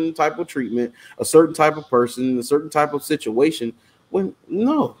certain type of treatment, a certain type of person, a certain type of situation. When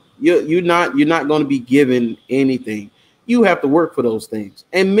no, you're not going to be given anything. You have to work for those things.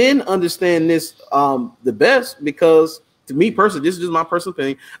 And men understand this the best, because to me personally, this is just my personal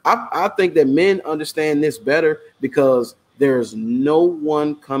opinion. I think that men understand this better because there's no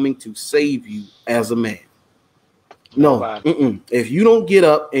one coming to save you as a man. No, if you don't get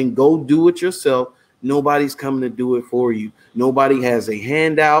up and go do it yourself, nobody's coming to do it for you. Nobody has a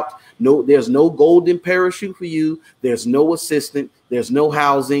handout. No, there's no golden parachute for you. There's no assistant. There's no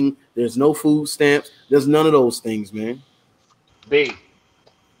housing. There's no food stamps. There's none of those things, man.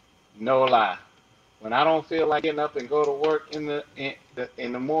 No lie. When I don't feel like getting up and go to work in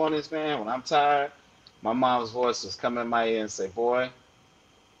the mornings, man, when I'm tired, my mom's voice was come in my ear and say, "Boy,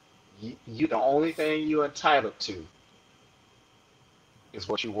 you the only thing you're entitled to is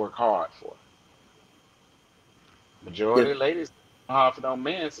what you work hard for." Yeah. Majority of ladies hard for no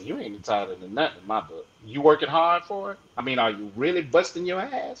man, so you ain't entitled to nothing in my book. You working hard for it? I mean, are you really busting your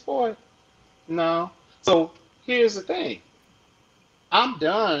ass for it? No. So here's the thing. I'm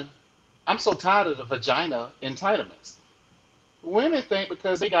done. I'm so tired of the vagina entitlements. Women think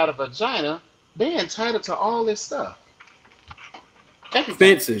because they got a vagina, they entitled to all this stuff. Everything.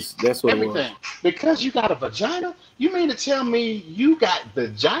 Fences. That's what it was. Everything. Because you got a vagina? You mean to tell me you got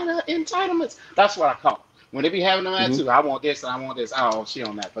vagina entitlements? That's what I call them. When they be having them attitude, I want this and I want this. Oh, she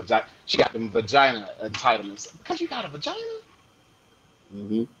on that vagina. She got them vagina entitlements. Because you got a vagina?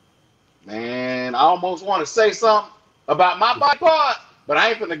 Man, I almost want to say something about my body part, but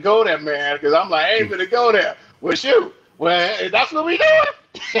I ain't finna go there, man, because I'm like, I ain't finna go there. Well, shoot. Well, that's what we doing.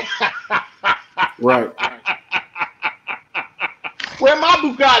 Right. Where my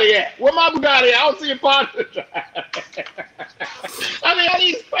Bugatti at? Where my Bugatti at? I don't see a part of the I mean, all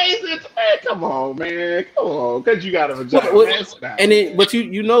these crazy, man. Come on, man. Come on, because you got a vagina. But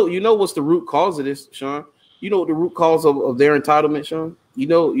you know what's the root cause of this, Shawn? You know what the root cause of their entitlement, Shawn? You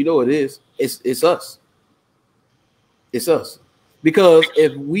know it is. It's us. It's us. Because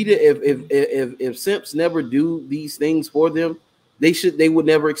if simps never do these things for them, they would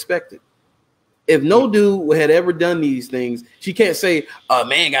never expect it. If no dude had ever done these things, she can't say,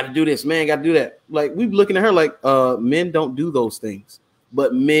 man got to do this, man got to do that. Like, we looking at her like, men don't do those things,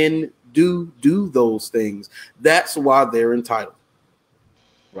 but men do those things. That's why they're entitled.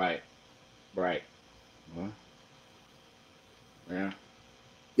 Right. Well, yeah.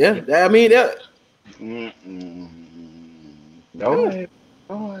 Yeah. I mean, Go ahead,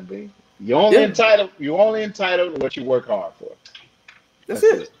 baby. You're only entitled to what you work hard for. That's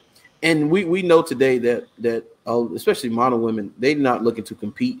it. And we know today that especially modern women, they're not looking to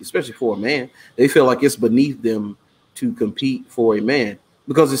compete, especially for a man. They feel like it's beneath them to compete for a man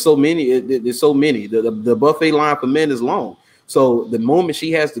because there's so many. There's so many. The buffet line for men is long. So the moment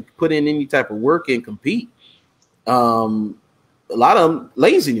she has to put in any type of work and compete, a lot of them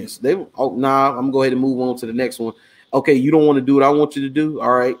laziness. I'm gonna go ahead and move on to the next one. Okay, you don't want to do what I want you to do.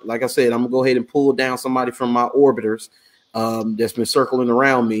 All right, like I said, I'm gonna go ahead and pull down somebody from my orbiters. That's been circling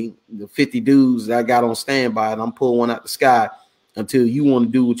around me, the 50 dudes that I got on standby, and I'm pulling one out the sky until you want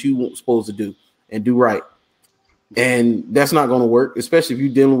to do what you supposed to do and do right. And that's not going to work, especially if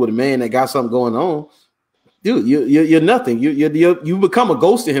you're dealing with a man that got something going on. Dude, you're nothing. You become a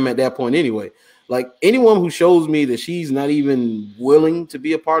ghost to him at that point anyway. Like, anyone who shows me that she's not even willing to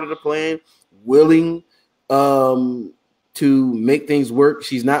be a part of the plan, willing to make things work.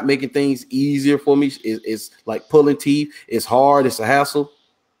 She's not making things easier for me. It's like pulling teeth. It's hard. It's a hassle.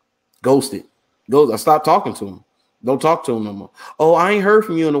 Ghosted. I stopped talking to him. Don't talk to him no more. Oh, I ain't heard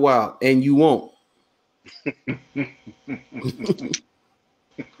from you in a while, and you won't.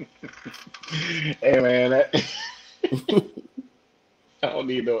 Hey, man, I don't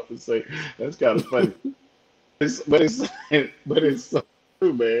even know what to say. That's kind of funny. But it's so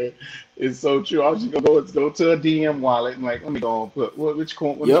true, man. It's so true. I was just gonna go to a DM wallet and like, let me go and put which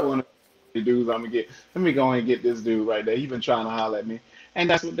one of the dudes I'm gonna get. Let me go and get this dude right there. He been trying to holler at me, and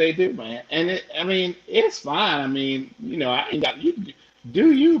that's what they do, man. And it's fine. I mean, I ain't got you.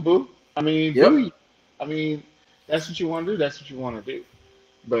 Do you, boo? I mean, do you? I mean, that's what you want to do. That's what you want to do.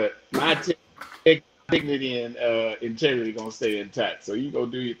 But my dignity and integrity gonna stay intact. So you go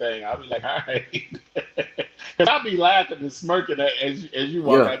do your thing. I'll be like, all right, because I'll be laughing and smirking as you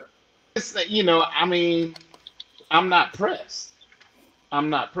walk out. It's, I mean, I'm not pressed.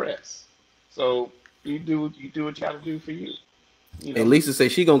 So you do what you got to do for you. And Lisa say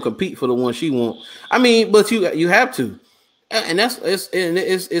she gonna compete for the one she want. I mean, but you have to, and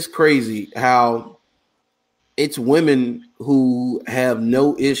it's crazy how it's women who have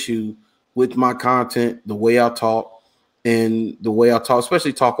no issue with my content, the way I talk, and the way I talk,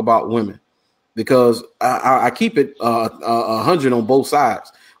 especially talk about women, because I keep it 100 on both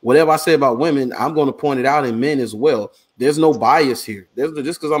sides. Whatever I say about women, I'm going to point it out in men as well. There's no bias here. Just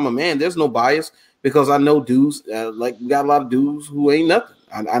because I'm a man, there's no bias, because I know dudes, like we got a lot of dudes who ain't nothing.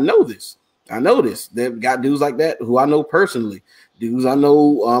 I know this. They've got dudes like that who I know personally. Dudes I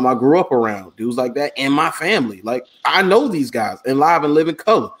know I grew up around. Dudes like that in my family. Like, I know these guys in live and living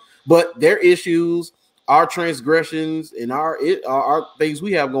color. But their issues, our transgressions, and our things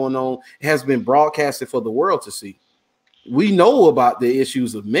we have going on has been broadcasted for the world to see. We know about the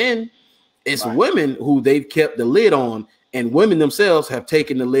issues of men. It's women who they've kept the lid on, and women themselves have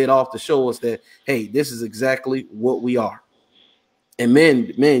taken the lid off to show us that, hey, this is exactly what we are. And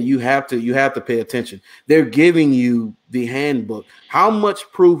man, you have to pay attention. They're giving you the handbook. How much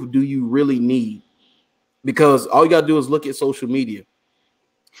proof do you really need? Because all you gotta do is look at social media.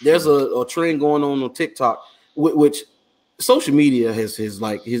 There's a trend going on TikTok, which social media has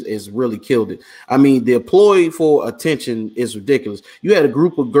really killed it. I mean, the ploy for attention is ridiculous. You had a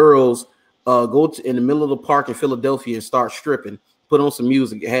group of girls go in the middle of the park in Philadelphia and start stripping, put on some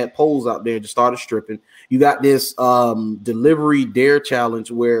music, had poles out there, just started stripping. You got this delivery dare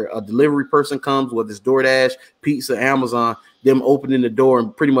challenge where a delivery person comes with this DoorDash, pizza, Amazon, them opening the door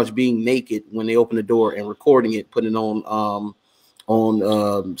and pretty much being naked when they open the door and recording it, putting it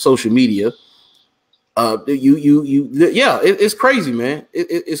on social media. It's crazy, man.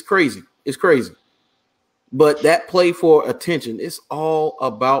 It's crazy. It's crazy. But that play for attention, it's all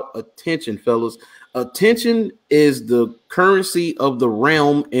about attention, fellas. Attention is the currency of the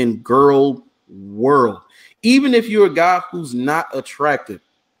realm and girl world. Even if you're a guy who's not attractive,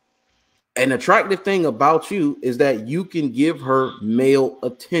 an attractive thing about you is that you can give her male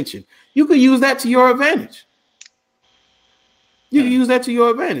attention. You can use that to your advantage. You can use that to your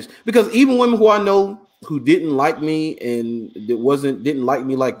advantage, because even women who I know who didn't like me and didn't like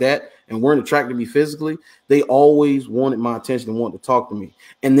me like that and weren't attracted to me physically, they always wanted my attention and wanted to talk to me.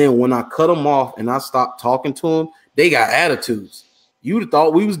 And then when I cut them off and I stopped talking to them, they got attitudes. You'd have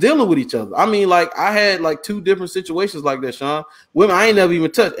thought we was dealing with each other. I mean, like, I had like 2 different situations like that, Shawn. Women I ain't never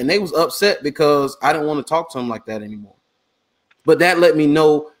even touched, and they was upset because I didn't want to talk to them like that anymore. But that let me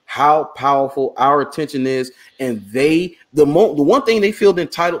know how powerful our attention is. And the one thing they feel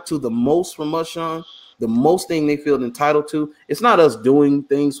entitled to the most from us, Shawn, the most thing they feel entitled to, it's not us doing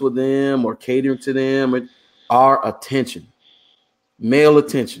things for them or catering to them, or our attention, male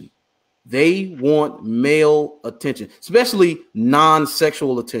attention. They want male attention, especially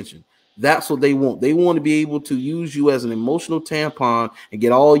non-sexual attention. That's what they want. They want to be able to use you as an emotional tampon and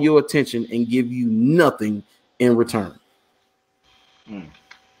get all your attention and give you nothing in return.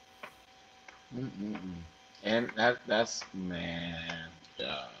 And that's man,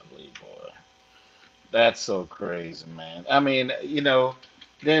 golly, boy, that's so crazy, man. I mean,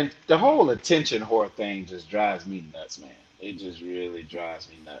 then the whole attention whore thing just drives me nuts, man. It just really drives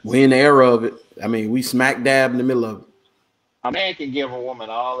me nuts. We're in the era of it. I mean, we smack dab in the middle of it. A man can give a woman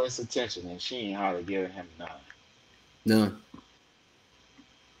all this attention and she ain't hardly giving him none. None.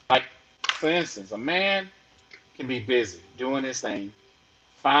 Like, for instance, a man can be busy doing his thing,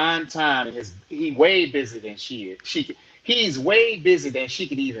 find time, and he way busy than she is. He's way busy than she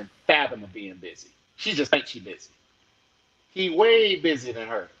could even fathom of being busy. She just thinks she's busy. He way busier than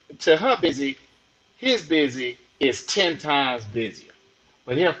her. To her busy, his busy is 10 times busier.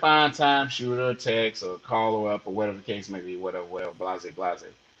 But he'll find time, shoot her a text or call her up or whatever the case may be, whatever, blase, blase.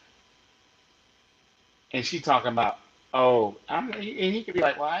 And she talking about, and he could be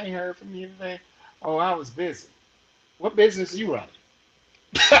like, well, I ain't heard from you today. Oh, I was busy. What business you running?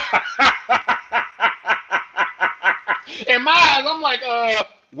 In my eyes, I'm like,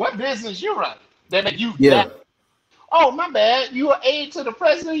 what business you running? That you Oh, my bad. You are aide to the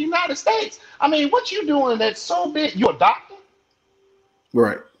president of the United States. I mean, what you doing that's so big? You a doctor?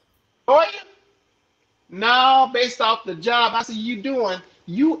 Right. Are you? No, based off the job I see you doing,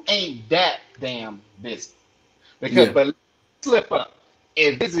 you ain't that damn busy. Because but slip up.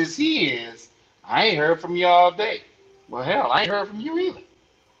 If this is he is, I ain't heard from you all day. Well, hell, I ain't heard from you either.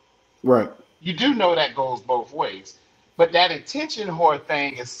 Right. You do know that goes both ways. But that attention whore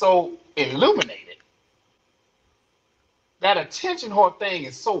thing is so illuminated. That attention whore thing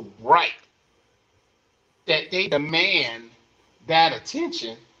is so bright that they demand that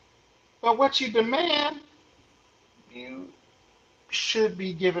attention. But what you demand, you should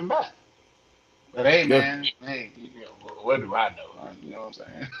be giving back. But hey, man, what do I know? Huh? You know what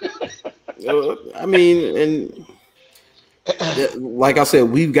I'm saying? I mean, and like I said,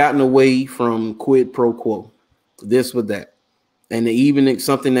 we've gotten away from quid pro quo, this with that, and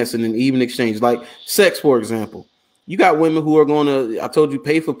something that's in an even exchange, like sex, for example. You got women who are going to, I told you,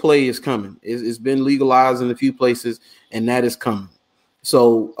 pay for play is coming. It's been legalized in a few places, and that is coming.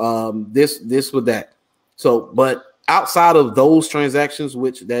 So this with that. So, but outside of those transactions,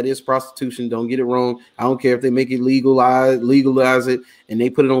 which that is prostitution, don't get it wrong. I don't care if they make it legalize it, and they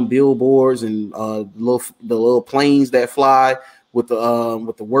put it on billboards and the little planes that fly with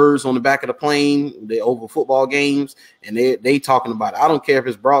the words on the back of the plane, they over football games, and they talking about it. I don't care if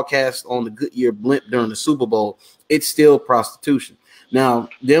it's broadcast on the Goodyear blimp during the Super Bowl. It's still prostitution. Now,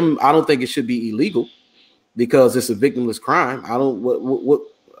 I don't think it should be illegal because it's a victimless crime.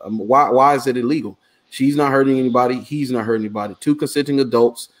 Why is it illegal? She's not hurting anybody. He's not hurting anybody. 2 consenting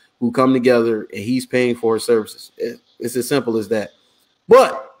adults who come together and he's paying for her services. It's as simple as that.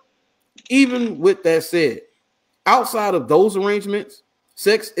 But even with that said, outside of those arrangements,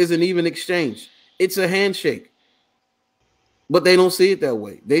 sex isn't even exchange. It's a handshake. But they don't see it that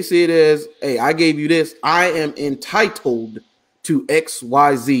way. They see it as, hey, I gave you this. I am entitled to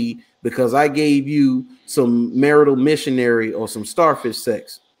XYZ because I gave you some marital missionary or some starfish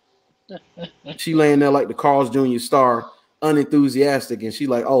sex. She laying there like the Carl's Jr. star, unenthusiastic, and she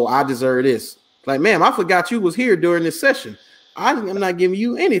like, oh, I deserve this. Like, ma'am, I forgot you was here during this session. I'm not giving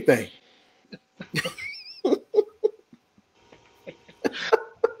you anything.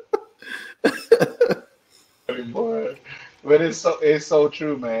 Boy, but it's so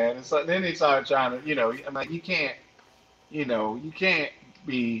true, man. It's like then they start trying to, I'm like, you can't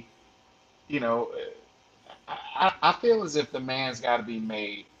be, you know, I feel as if the man's got to be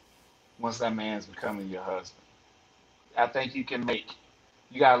made once that man's becoming your husband. I think you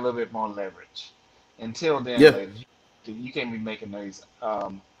got a little bit more leverage. Until then, Yeah. ladies, you can't be making these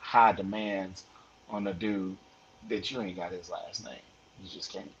high demands on a dude that you ain't got his last name. You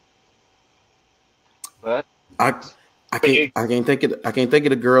just can't. But I can't think of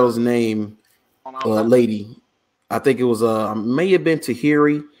the girl's name, lady. I think it was may have been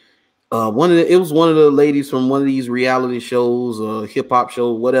Tahiri. It was one of the ladies from one of these reality shows, hip hop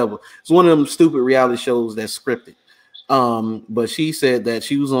show, whatever. It's one of them stupid reality shows that's scripted. But she said that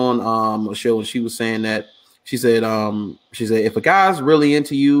she was on a show and she was saying that she said if a guy's really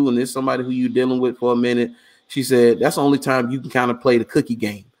into you and there's somebody who you dealing with for a minute, she said that's the only time you can kind of play the cookie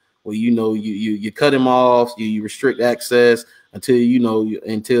game where you cut him off, you restrict access until he,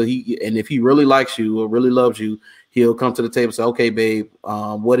 and if he really likes you or really loves you, he'll come to the table and say, okay, babe,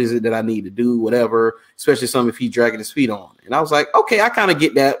 what is it that I need to do? Whatever, especially if he's dragging his feet on. And I was like, okay, I kind of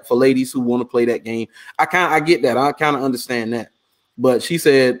get that for ladies who want to play that game. I get that. I kind of understand that. But she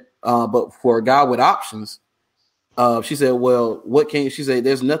said, but for a guy with options, she said, well, she said,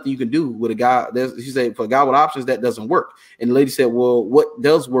 there's nothing you can do with a guy. She said, for a guy with options, that doesn't work. And the lady said, well, what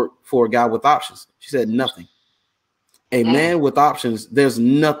does work for a guy with options? She said, nothing. A man with options, there's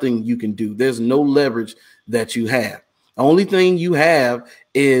nothing you can do. There's no leverage that you have. The only thing you have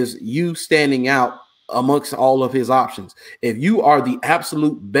is you standing out amongst all of his options. If you are the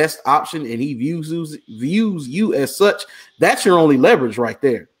absolute best option and he views you as such, that's your only leverage right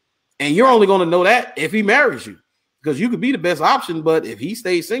there. And you're only going to know that if he marries you, because you could be the best option, but if he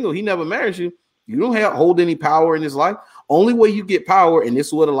stays single, he never marries you, you don't hold any power in his life. Only way you get power, and this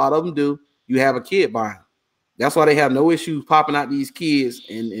is what a lot of them do, you have a kid by him. That's why they have no issues popping out these kids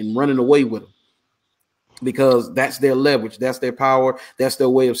and running away with them, because that's their leverage. That's their power. That's their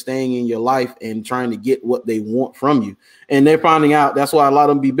way of staying in your life and trying to get what they want from you. And they're finding out that's why a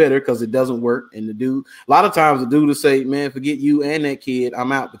lot of them be bitter, because it doesn't work. And a lot of times the dude will say, man, forget you and that kid.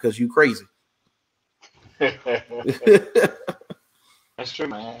 I'm out because you crazy. That's true,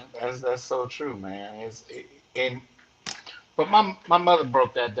 man. That's so true, man. But my mother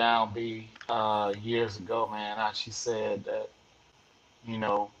broke that down years ago, man. She said that,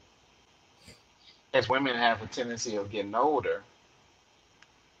 as women have a tendency of getting older,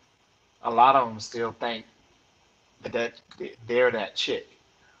 a lot of them still think that they're that chick.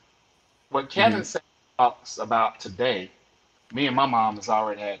 What Kevin said talks about today, me and my mom has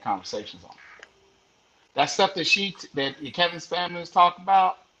already had conversations on. That stuff that Kevin's family has talked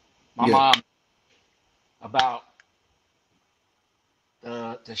about, my mom, about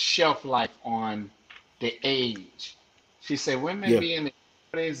the shelf life on the age. She said women be in their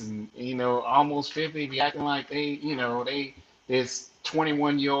 40s and almost 50, be acting like they this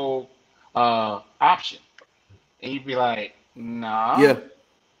 21-year-old option, and you'd be like, nah. Yeah.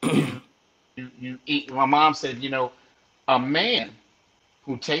 you eat. My mom said, a man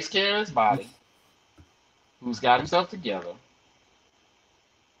who takes care of his body, who's got himself together,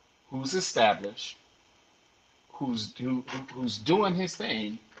 who's established, who's doing his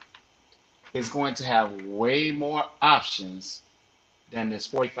thing, is going to have way more options than this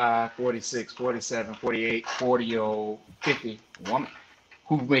 45, 46, 47, 48, 40-year-old, 50 woman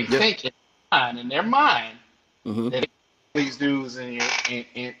who may think in their mind that these dudes in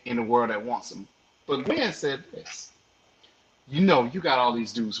the world that wants them. But Gwen said this, you got all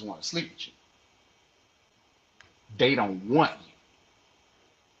these dudes who want to sleep with you. They don't want you.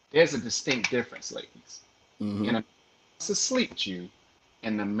 There's a distinct difference, ladies. And a man wants to sleep with you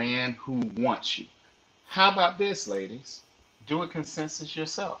and the man who wants you. How about this, ladies? Do a consensus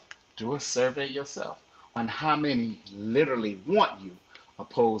yourself. Do a survey yourself on how many literally want you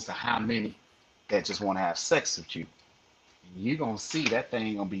opposed to how many that just want to have sex with you. You're going to see that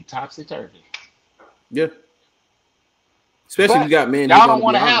thing going to be topsy-turvy. Yeah. Especially if you got men. Y'all don't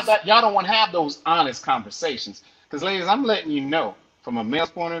want to have that. Y'all don't want to have those honest conversations. Because, ladies, I'm letting you know, from a male's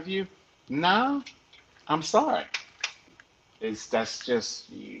point of view, no, I'm sorry. That's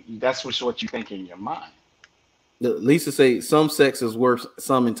what you think in your mind. Lisa say some sex is worth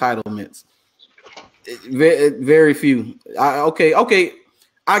some entitlements. Very few. Okay.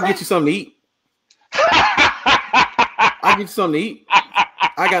 I'll get you something to eat. I'll get you something to eat.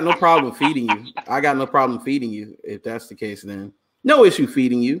 I got no problem feeding you. If that's the case, then no issue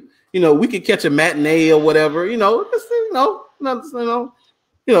feeding you. We could catch a matinee or whatever.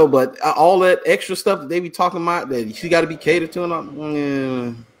 But all that extra stuff that they be talking about that she got to be catered to,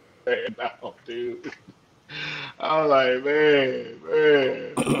 and no, dude. I'm like, man.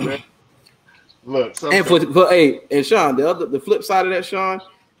 Look, and Shawn, the flip side of that, Shawn,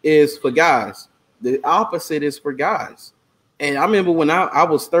 is for guys. The opposite is for guys. And I remember when I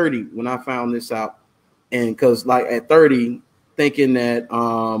was 30 when I found this out, and because like at 30, thinking that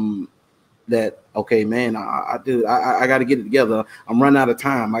okay, man, I got to get it together. I'm running out of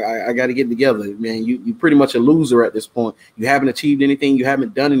time. I got to get it together, man. You pretty much a loser at this point. You haven't achieved anything. You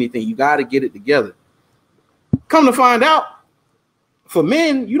haven't done anything. You got to get it together. Come to find out, for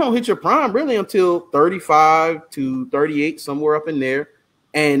men, you don't hit your prime really until 35 to 38, somewhere up in there.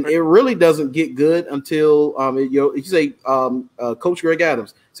 And it really doesn't get good until you say Coach Greg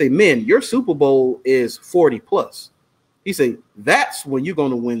Adams say, men, your Super Bowl is 40 plus. He say that's when you're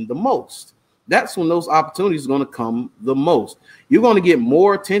going to win the most. That's when those opportunities are going to come the most. You're going to get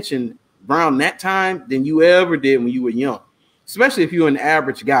more attention around that time than you ever did when you were young, especially if you're an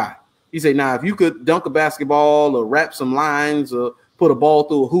average guy. He say, now if you could dunk a basketball or rap some lines or put a ball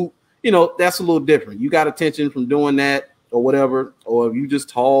through a hoop, that's a little different. You got attention from doing that or whatever, or if you just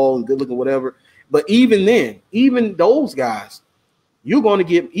tall and good looking, whatever. But even then, even those guys, you're going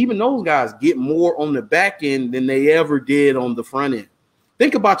to get more on the back end than they ever did on the front end.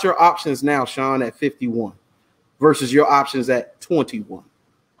 Think about your options now, Shawn, at 51 versus your options at 21.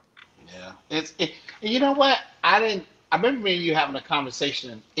 Yeah. You know what? I remember me and you having a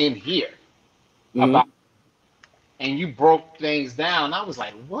conversation in here about, and you broke things down. I was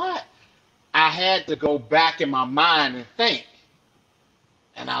like, what? I had to go back in my mind and think.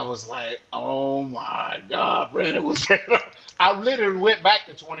 And I was like, oh my God, Brandon was I literally went back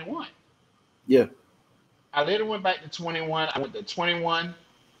to 21. Yeah. I literally went back to 21. I went to 21,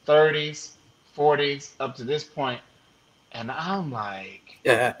 30s, 40s, up to this point. And I'm like,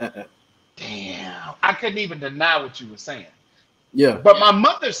 damn. I couldn't even deny what you were saying. Yeah. But my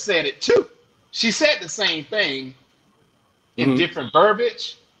mother said it too. She said the same thing in different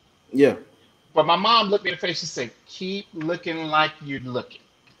verbiage. Yeah. But my mom looked me in the face and said, keep looking like you're looking.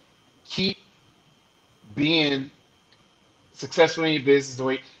 Keep being successful in your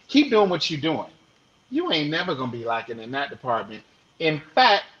business. Keep doing what you're doing. You ain't never going to be lacking in that department. In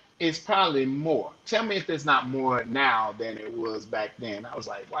fact, it's probably more. Tell me if there's not more now than it was back then. I was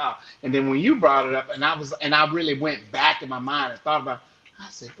like, wow. And then when you brought it up, and I really went back in my mind and thought about it, I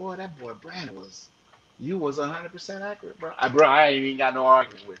said, boy, that boy Brandon was 100% accurate, bro. I ain't even got no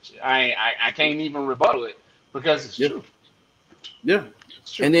argument with you. I can't even rebuttal it because it's true. Yeah.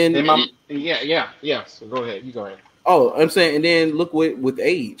 It's true. And then yeah. So go ahead. You go ahead. Oh, I'm saying, and then look with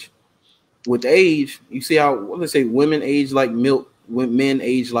age. With age, you see how let's say women age like milk, when men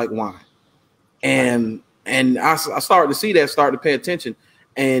age like wine. And I started to see that, started to pay attention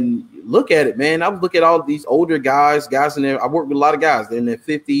and look at it, man. I would look at all these older guys in there. I work with a lot of guys. They're in their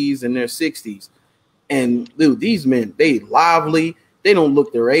 50s and their 60s. And dude, these men, they lively. They don't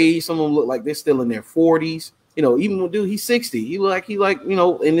look their age. Some of them look like they're still in their 40s. Even when dude, he's 60. He look like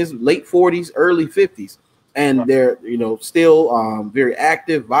in his late 40s, early 50s. And they're, still very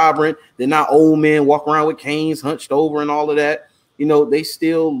active, vibrant. They're not old men walking around with canes hunched over and all of that. They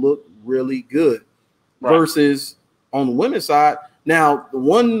still look really good. Right. Versus on the women's side, now the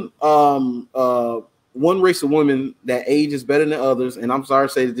one race of women that age is better than others, and I'm sorry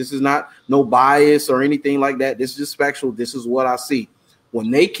to say that this is not no bias or anything like that. This is just factual. This is what I see. When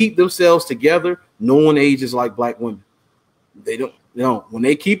they keep themselves together, no one ages like black women. They don't. When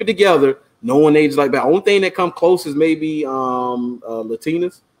they keep it together, no one ages like that. Only thing that come close is maybe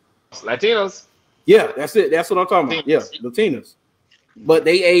Latinas. Yeah, that's it. That's what I'm talking about. Yeah, Latinas. But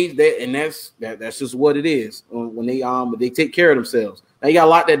they age that, and that's just what it is. When they take care of themselves. Now you got a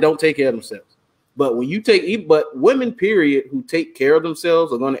lot that don't take care of themselves. But but women, period, who take care of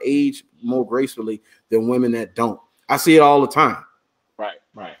themselves are going to age more gracefully than women that don't. I see it all the time. Right.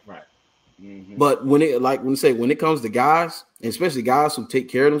 Mm-hmm. But when it comes to guys, and especially guys who take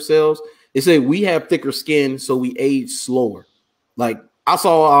care of themselves, they say we have thicker skin, so we age slower. Like I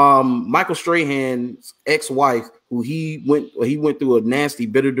saw Michael Strahan's ex-wife, who he went through a nasty,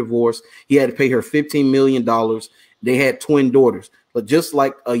 bitter divorce. He had to pay her $15 million. They had twin daughters. But just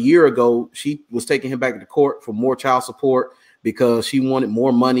like a year ago, she was taking him back to court for more child support because she wanted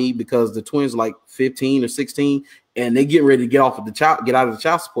more money because the twins like 15 or 16 and they get ready to get out of the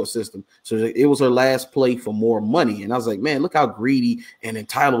child support system. So it was her last play for more money. And I was like, man, look how greedy and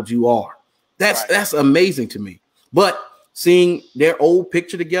entitled you are. That's amazing to me. But seeing their old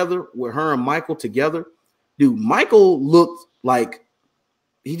picture together with her and Michael together, dude, Michael looked like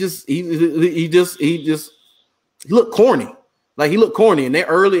he looked corny. Like he looked corny in their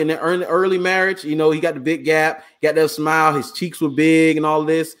early marriage. You know, he got the big gap, got that smile, his cheeks were big and all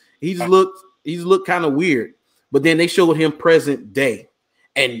this. He just looked kind of weird. But then they showed him present day,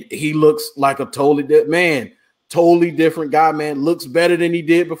 and he looks like a totally different guy, man. Looks better than he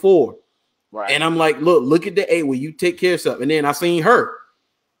did before. Right. And I'm like, look at the A where you take care of stuff. And then I seen her.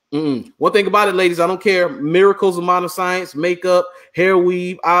 One thing about it, ladies, I don't care. Miracles of modern science, makeup, hair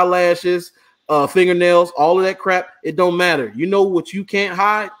weave, eyelashes, fingernails, all of that crap. It don't matter. You know what you can't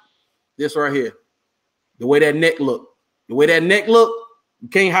hide? This right here. The way that neck look. The way that neck look, you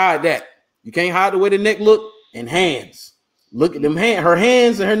can't hide that. You can't hide the way the neck look. And hands. Look at them her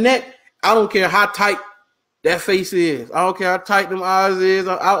hands and her neck. I don't care how tight that face is. I don't care how tight them eyes is.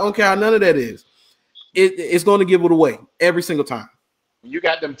 I don't care how none of that is. It's going to give it away every single time. You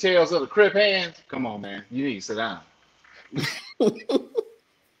got them Tales of the Crypt hands. Come on, man. You need to sit down. Yo,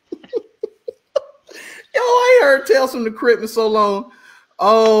 I ain't heard Tales from the Crypt in so long.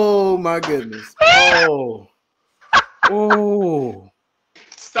 Oh my goodness. Oh.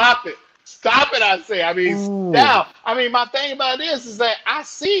 Stop it. Stop it, I say. I mean, now, my thing about this is that I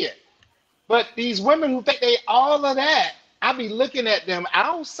see it. But these women who think they all of that, I be looking at them. I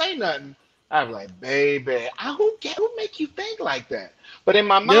don't say nothing. I'm like, baby, who make you think like that? But in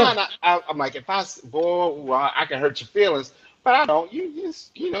my mind, I'm like, if I can hurt your feelings. But I don't. You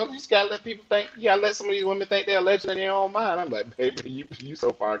just gotta let people think. You gotta let some of these women think they're a legend in their own mind. I'm like, baby, you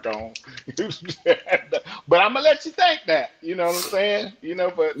so far gone. But I'm gonna let you think that. You know what I'm saying?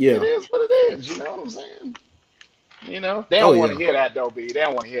 But it is what it is. You know what I'm saying? They don't want to hear that though, B. They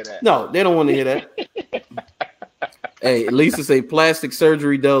don't want to hear that. No, they don't want to hear that. Hey, Lisa say plastic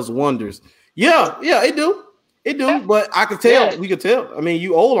surgery does wonders. Yeah, it do. It do. But I can tell. Yeah. We can tell. I mean,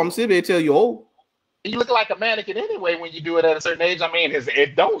 you old. I'm sitting there tell you old. You look like a mannequin anyway when you do it at a certain age. I mean,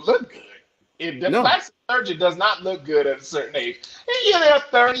 it don't look good. Plastic surgery does not look good at a certain age. In your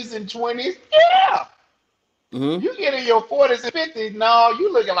 30s and 20s, yeah. Mm-hmm. You get in your 40s and 50s, no,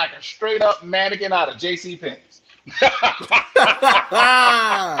 you looking like a straight up mannequin out of J.C. Penney's.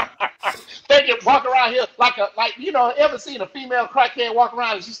 They can walk around here like ever seen a female crackhead walk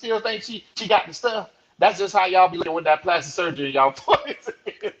around and she still thinks she got the stuff? That's just how y'all be looking with that plastic surgery in y'all 40s and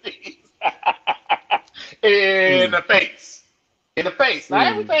 50s. In the face. Now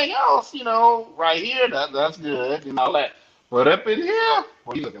everything else, right here, that's good, that. But up in here,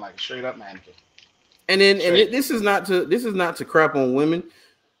 well, you looking like a straight up mannequin. This is not to crap on women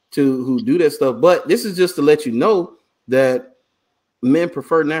who do that stuff, but this is just to let you know that men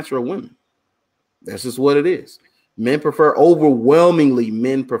prefer natural women. That's just what it is. Overwhelmingly,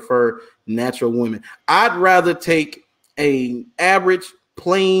 men prefer natural women. I'd rather take a average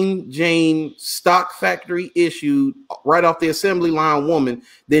plain Jane stock factory issued right off the assembly line woman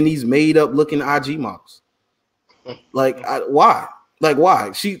than these made up looking IG models. Why?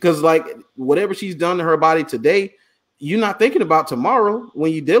 Because whatever she's done to her body today, you're not thinking about tomorrow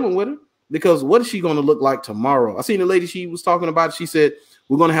when you're dealing with her, because what is she going to look like tomorrow? I seen the lady she was talking about. She said,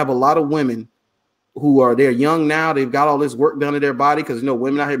 we're going to have a lot of women they're young now. They've got all this work done to their body because,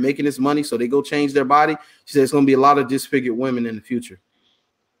 women out here making this money. So they go change their body. She said, it's going to be a lot of disfigured women in the future.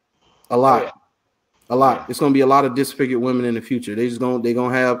 A lot. It's going to be a lot of disfigured women in the future. They're going to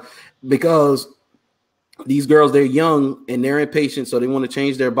have, because these girls, they're young and they're impatient. So they want to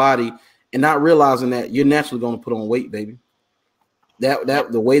change their body and not realizing that you're naturally going to put on weight, baby.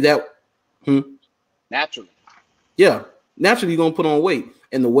 Naturally. Yeah. Naturally, you're going to put on weight.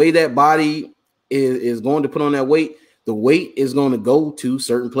 And the way that body is going to put on that weight, the weight is going to go to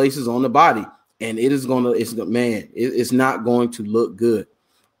certain places on the body. And it's not going to look good.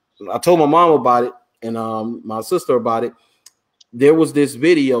 I told my mom about it and my sister about it. There was this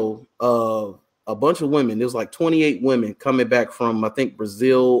video of a bunch of women. There's like 28 women coming back from, I think,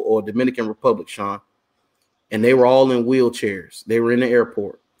 Brazil or Dominican Republic, Shawn. And they were all in wheelchairs. They were in the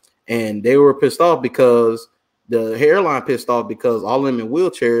airport. And they were pissed off because the airline pissed off because all of them in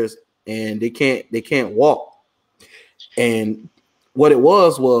wheelchairs and they can't walk. And what it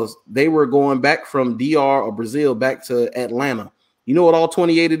was they were going back from DR or Brazil back to Atlanta. You know what all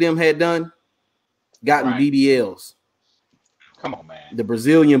 28 of them had done? Gotten BBLs. Come on, man. The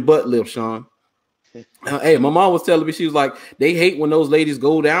Brazilian butt lift, Shawn. Hey, my mom was telling me, she was like, they hate when those ladies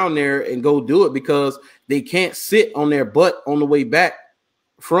go down there and go do it because they can't sit on their butt on the way back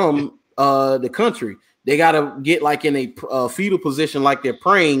from the country. They got to get like in a fetal position, like they're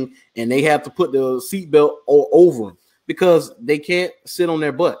praying, and they have to put the seatbelt over them because they can't sit on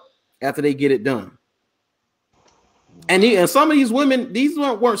their butt after they get it done. And some of these women, these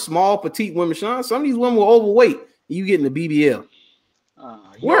weren't small, petite women, Shawn. Some of these women were overweight. You getting the BBL.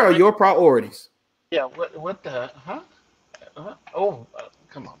 Where are your priorities? Yeah, what the, huh?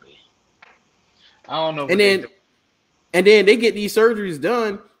 Come on, B. I don't know. And then they get these surgeries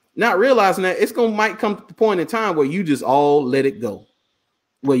done, not realizing that it's might come to the point in time where you just all let it go.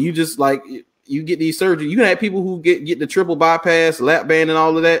 Where you just like, you get these surgeries. You can have people who get the triple bypass, lap band, and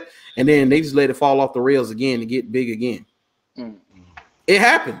all of that, and then they just let it fall off the rails again to get big again. It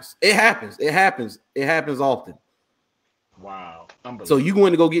happens. It happens often. Wow. So you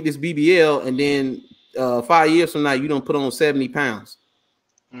going to go get this BBL, and then 5 years from now, you don't put on 70 pounds.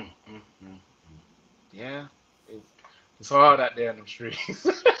 Yeah, it's hard out there in the streets.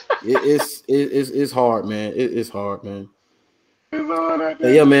 it's hard, man. It's hard, man. It's hard out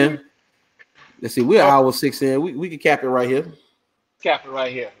there. Yeah, man. Let's see. We're hour 6 in. We can cap it right here. Cap it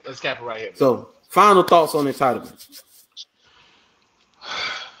right here. Let's cap it right here. So, final thoughts on entitlement.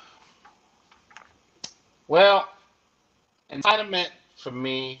 Well, entitlement for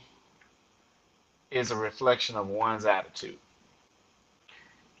me is a reflection of one's attitude.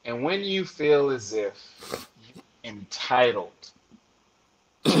 And when you feel as if you're entitled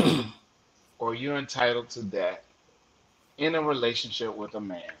or you're entitled to that in a relationship with a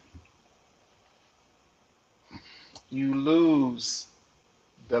man, you lose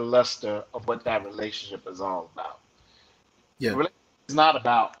the luster of what that relationship is all about. Yeah. The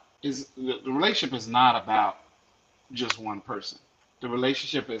relationship is not about just one person. The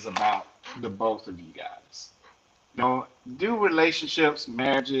relationship is about the both of you guys. You know, do relationships,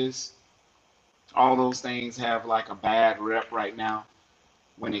 marriages, all those things have like a bad rep right now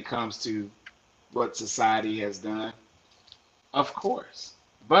when it comes to what society has done? Of course.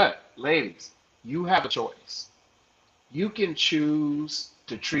 But ladies, you have a choice. You can choose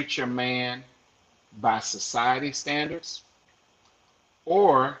to treat your man by society standards,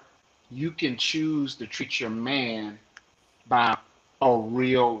 or you can choose to treat your man by a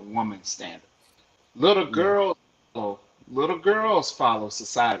real woman standard. Little girls follow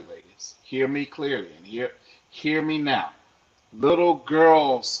society, ladies. Hear me clearly and hear me now. Little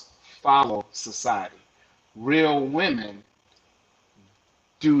girls follow society. Real women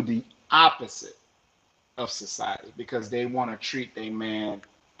do the opposite of society because they want to treat their man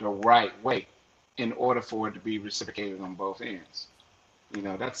the right way in order for it to be reciprocated on both ends. You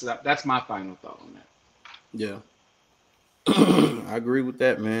know, that's my final thought on that. Yeah. I agree with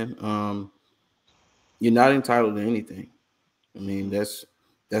that, man. You're not entitled to anything. I mean, that's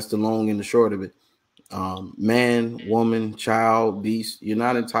the long and the short of it. Man, woman, child, beast, you're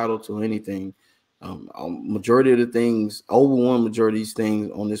not entitled to anything. Majority of the things, overwhelming majority of these things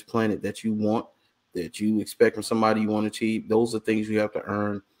on this planet that you want, that you expect from somebody you want to achieve, those are things you have to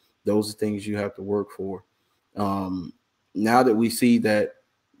earn. Those are things you have to work for. Now that we see that,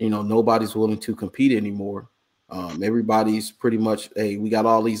 you know, nobody's willing to compete anymore. Everybody's pretty much, hey, we got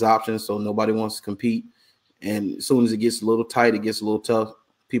all these options, so nobody wants to compete. And as soon as it gets a little tight, it gets a little tough,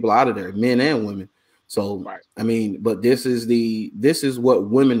 people out of there, men and women. So, right. I mean, but this is what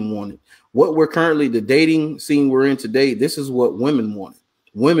women wanted. What we're currently, the dating scene we're in today, this is what women wanted.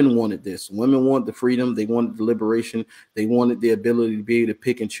 Women wanted this. Women want the freedom. They wanted the liberation. They wanted the ability to be able to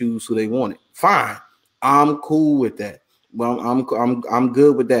pick and choose who they wanted. Fine. I'm cool with that. Well, I'm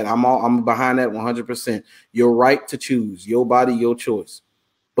good with that. I'm behind that 100%. Your right to choose, your body, your choice.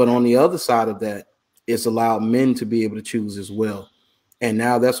 But on the other side of that, it's allowed men to be able to choose as well. And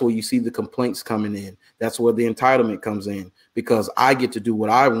now that's where you see the complaints coming in. That's where the entitlement comes in, because I get to do what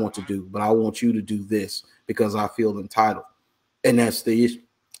I want to do, but I want you to do this because I feel entitled. And that's the issue.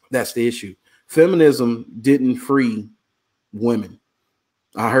 That's the issue. Feminism didn't free women.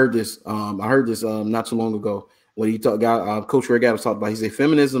 I heard this not too long ago. What he talked about, Coach Ray Adams talked about, he said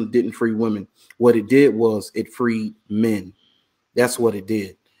feminism didn't free women. What it did was it freed men. That's what it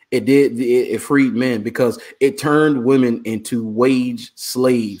did. It freed men because it turned women into wage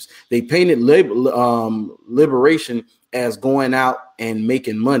slaves. They painted liberation as going out and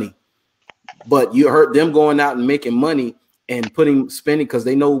making money. But you heard them going out and making money and spending, because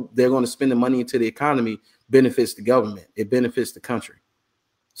they know they're going to spend the money into the economy, benefits the government. It benefits the country.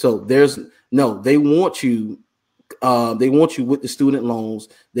 So they want you They want you with the student loans.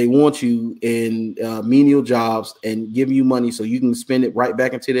 They want you in menial jobs and give you money so you can spend it right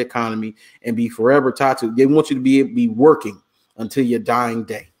back into the economy and be forever tied to. They want you to be working until your dying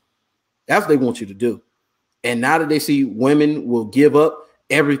day. That's what they want you to do. And now that they see women will give up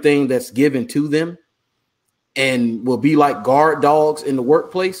everything that's given to them and will be like guard dogs in the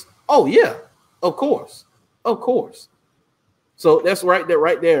workplace. Oh yeah, of course. So that's right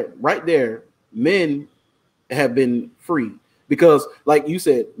there. Men have been freed because, like you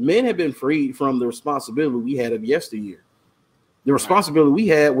said, men have been freed from the responsibility we had of yesteryear. The responsibility we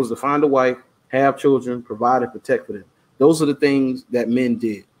had was to find a wife, have children, provide and protect for them. Those are the things that men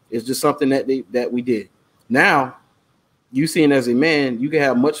did. It's just something that we did. Now, you seeing as a man, you can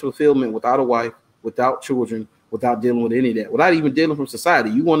have much fulfillment without a wife, without children, without dealing with any of that, without even dealing from society.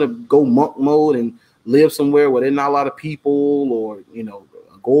 You want to go monk mode and live somewhere where there's not a lot of people, or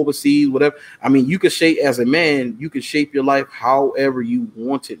go overseas, whatever. I mean, you could shape as a man, you can shape your life however you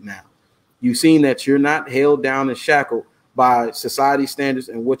want it now. You've seen that you're not held down and shackled by society standards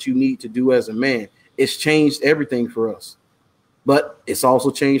and what you need to do as a man. It's changed everything for us, but it's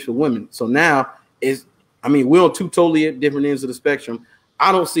also changed for women. So now we're on two totally different ends of the spectrum.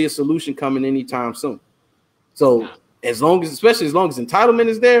 I don't see a solution coming anytime soon. So especially as long as entitlement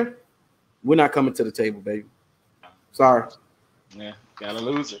is there, we're not coming to the table, baby. Sorry. Yeah, gotta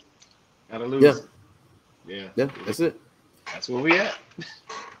lose it. Yeah, that's it. That's where we at.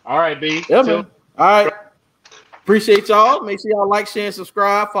 All right, B. Yeah, man. All right. Appreciate y'all. Make sure y'all like, share, and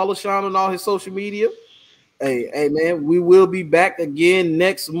subscribe. Follow Shawn on all his social media. Hey, man, we will be back again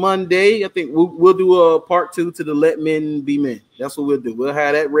next Monday. I think we'll do a part 2 to the Let Men Be Men. That's what we'll do. We'll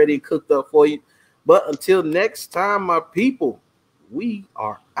have that ready and cooked up for you. But until next time, my people, we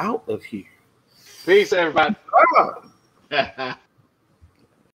are out of here. Peace, everybody.